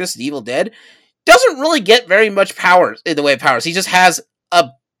Army of Darkness and Evil Dead, doesn't really get very much power in the way of powers. He just has a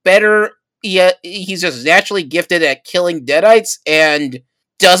better, he's just naturally gifted at killing Deadites and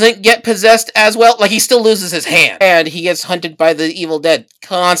doesn't get possessed as well. Like, he still loses his hand, and he gets hunted by the Evil Dead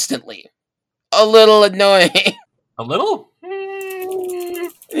constantly. A little annoying. A little?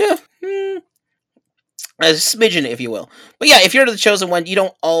 Yeah. A smidgen, if you will. But yeah, if you're the chosen one, you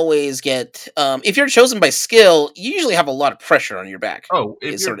don't always get... if you're chosen by skill, you usually have a lot of pressure on your back. Oh,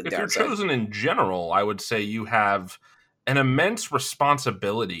 if you're chosen in general, I would say you have an immense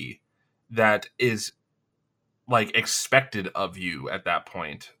responsibility that is like expected of you at that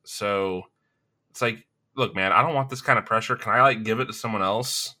point. So it's like, look, man, I don't want this kind of pressure. Can I like give it to someone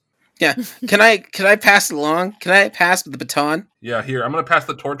else? Yeah. Can I pass it along? Can I pass the baton? Yeah, here, I'm going to pass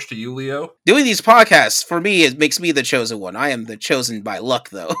the torch to you, Leo. Doing these podcasts, for me, it makes me the chosen one. I am the chosen by luck,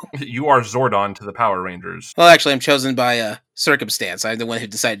 though. You are Zordon to the Power Rangers. Well, actually, I'm chosen by circumstance. I'm the one who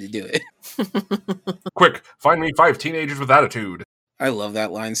decided to do it. Quick, find me 5 teenagers with attitude. I love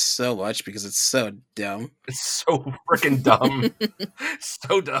that line so much because it's so dumb. It's so freaking dumb.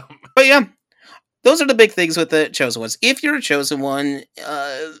 So dumb. But yeah, those are the big things with the chosen ones. If you're a chosen one,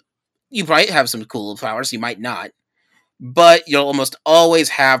 you might have some cool powers. You might not. But you'll almost always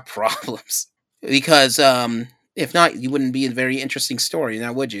have problems. Because if not, you wouldn't be a very interesting story,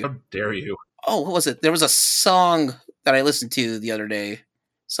 now would you? How dare you? Oh, what was it? There was a song that I listened to the other day.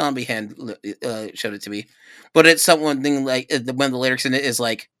 Zombie Hand showed it to me. But it's something like, one of the lyrics in it is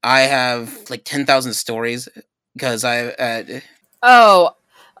like, I have like 10,000 stories because it's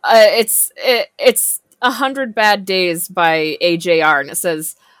 100 Bad Days by AJR, and it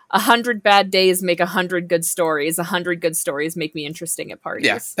says 100 bad days make 100 good stories. 100 good stories make me interesting at parties.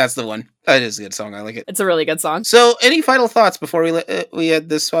 Yeah, that's the one. That is a good song. I like it. It's a really good song. So, any final thoughts before we had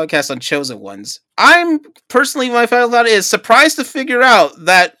this podcast on chosen ones? I'm personally, my final thought is surprised to figure out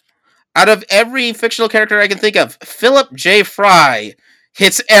that out of every fictional character I can think of, Philip J. Fry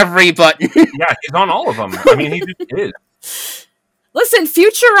hits every button. Yeah, he's on all of them. I mean, he just is. Listen,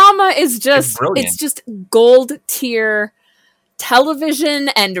 Futurama is it's just gold tier television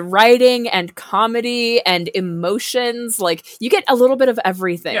and writing and comedy and emotions. Like, you get a little bit of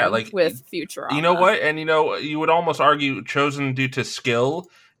everything with Futurama. You know what? And you would almost argue chosen due to skill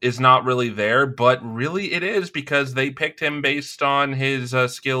is not really there, but really it is because they picked him based on his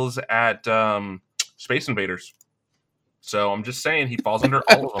skills at Space Invaders. So I'm just saying he falls under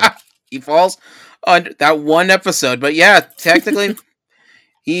all of them. He falls under that one episode, but yeah, technically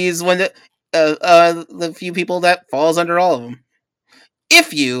he's one of the few people that falls under all of them.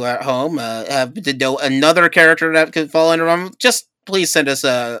 If you at home have to know another character that could fall under them, just please send us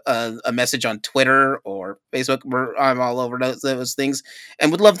a message on Twitter or Facebook. I'm all over those things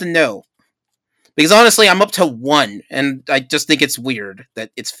and would love to know. Because honestly, I'm up to one, and I just think it's weird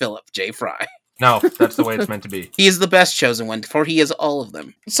that it's Philip J. Fry. No, that's the way it's meant to be. He is the best chosen one, for he is all of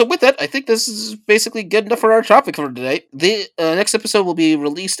them. So with that, I think this is basically good enough for our topic for today. The next episode will be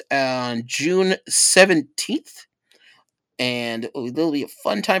released on June 17th. And there'll be a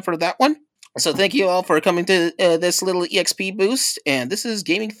fun time for that one. So thank you all for coming to this little EXP boost. And this is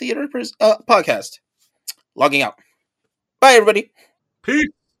Gaming Theater Podcast. Logging out. Bye, everybody. Peace.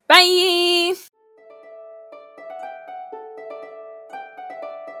 Bye.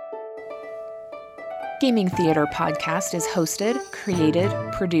 Gaming Theater Podcast is hosted, created,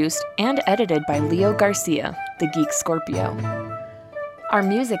 produced, and edited by Leo Garcia, the Geek Scorpio. Our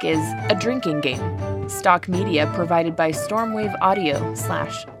music is A Drinking Game, stock media provided by Stormwave Audio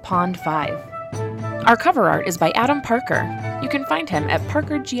 /Pond5. Our cover art is by Adam Parker. You can find him at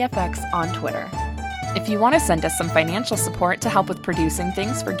ParkerGFX on Twitter. If you want to send us some financial support to help with producing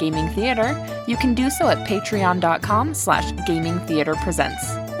things for Gaming Theater, you can do so at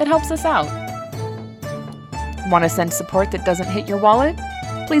patreon.com/gamingtheaterpresents. It helps us out. Want to send support that doesn't hit your wallet?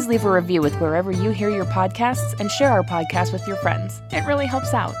 Please leave a review with wherever you hear your podcasts and share our podcast with your friends. It really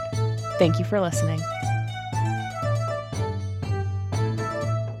helps out. Thank you for listening.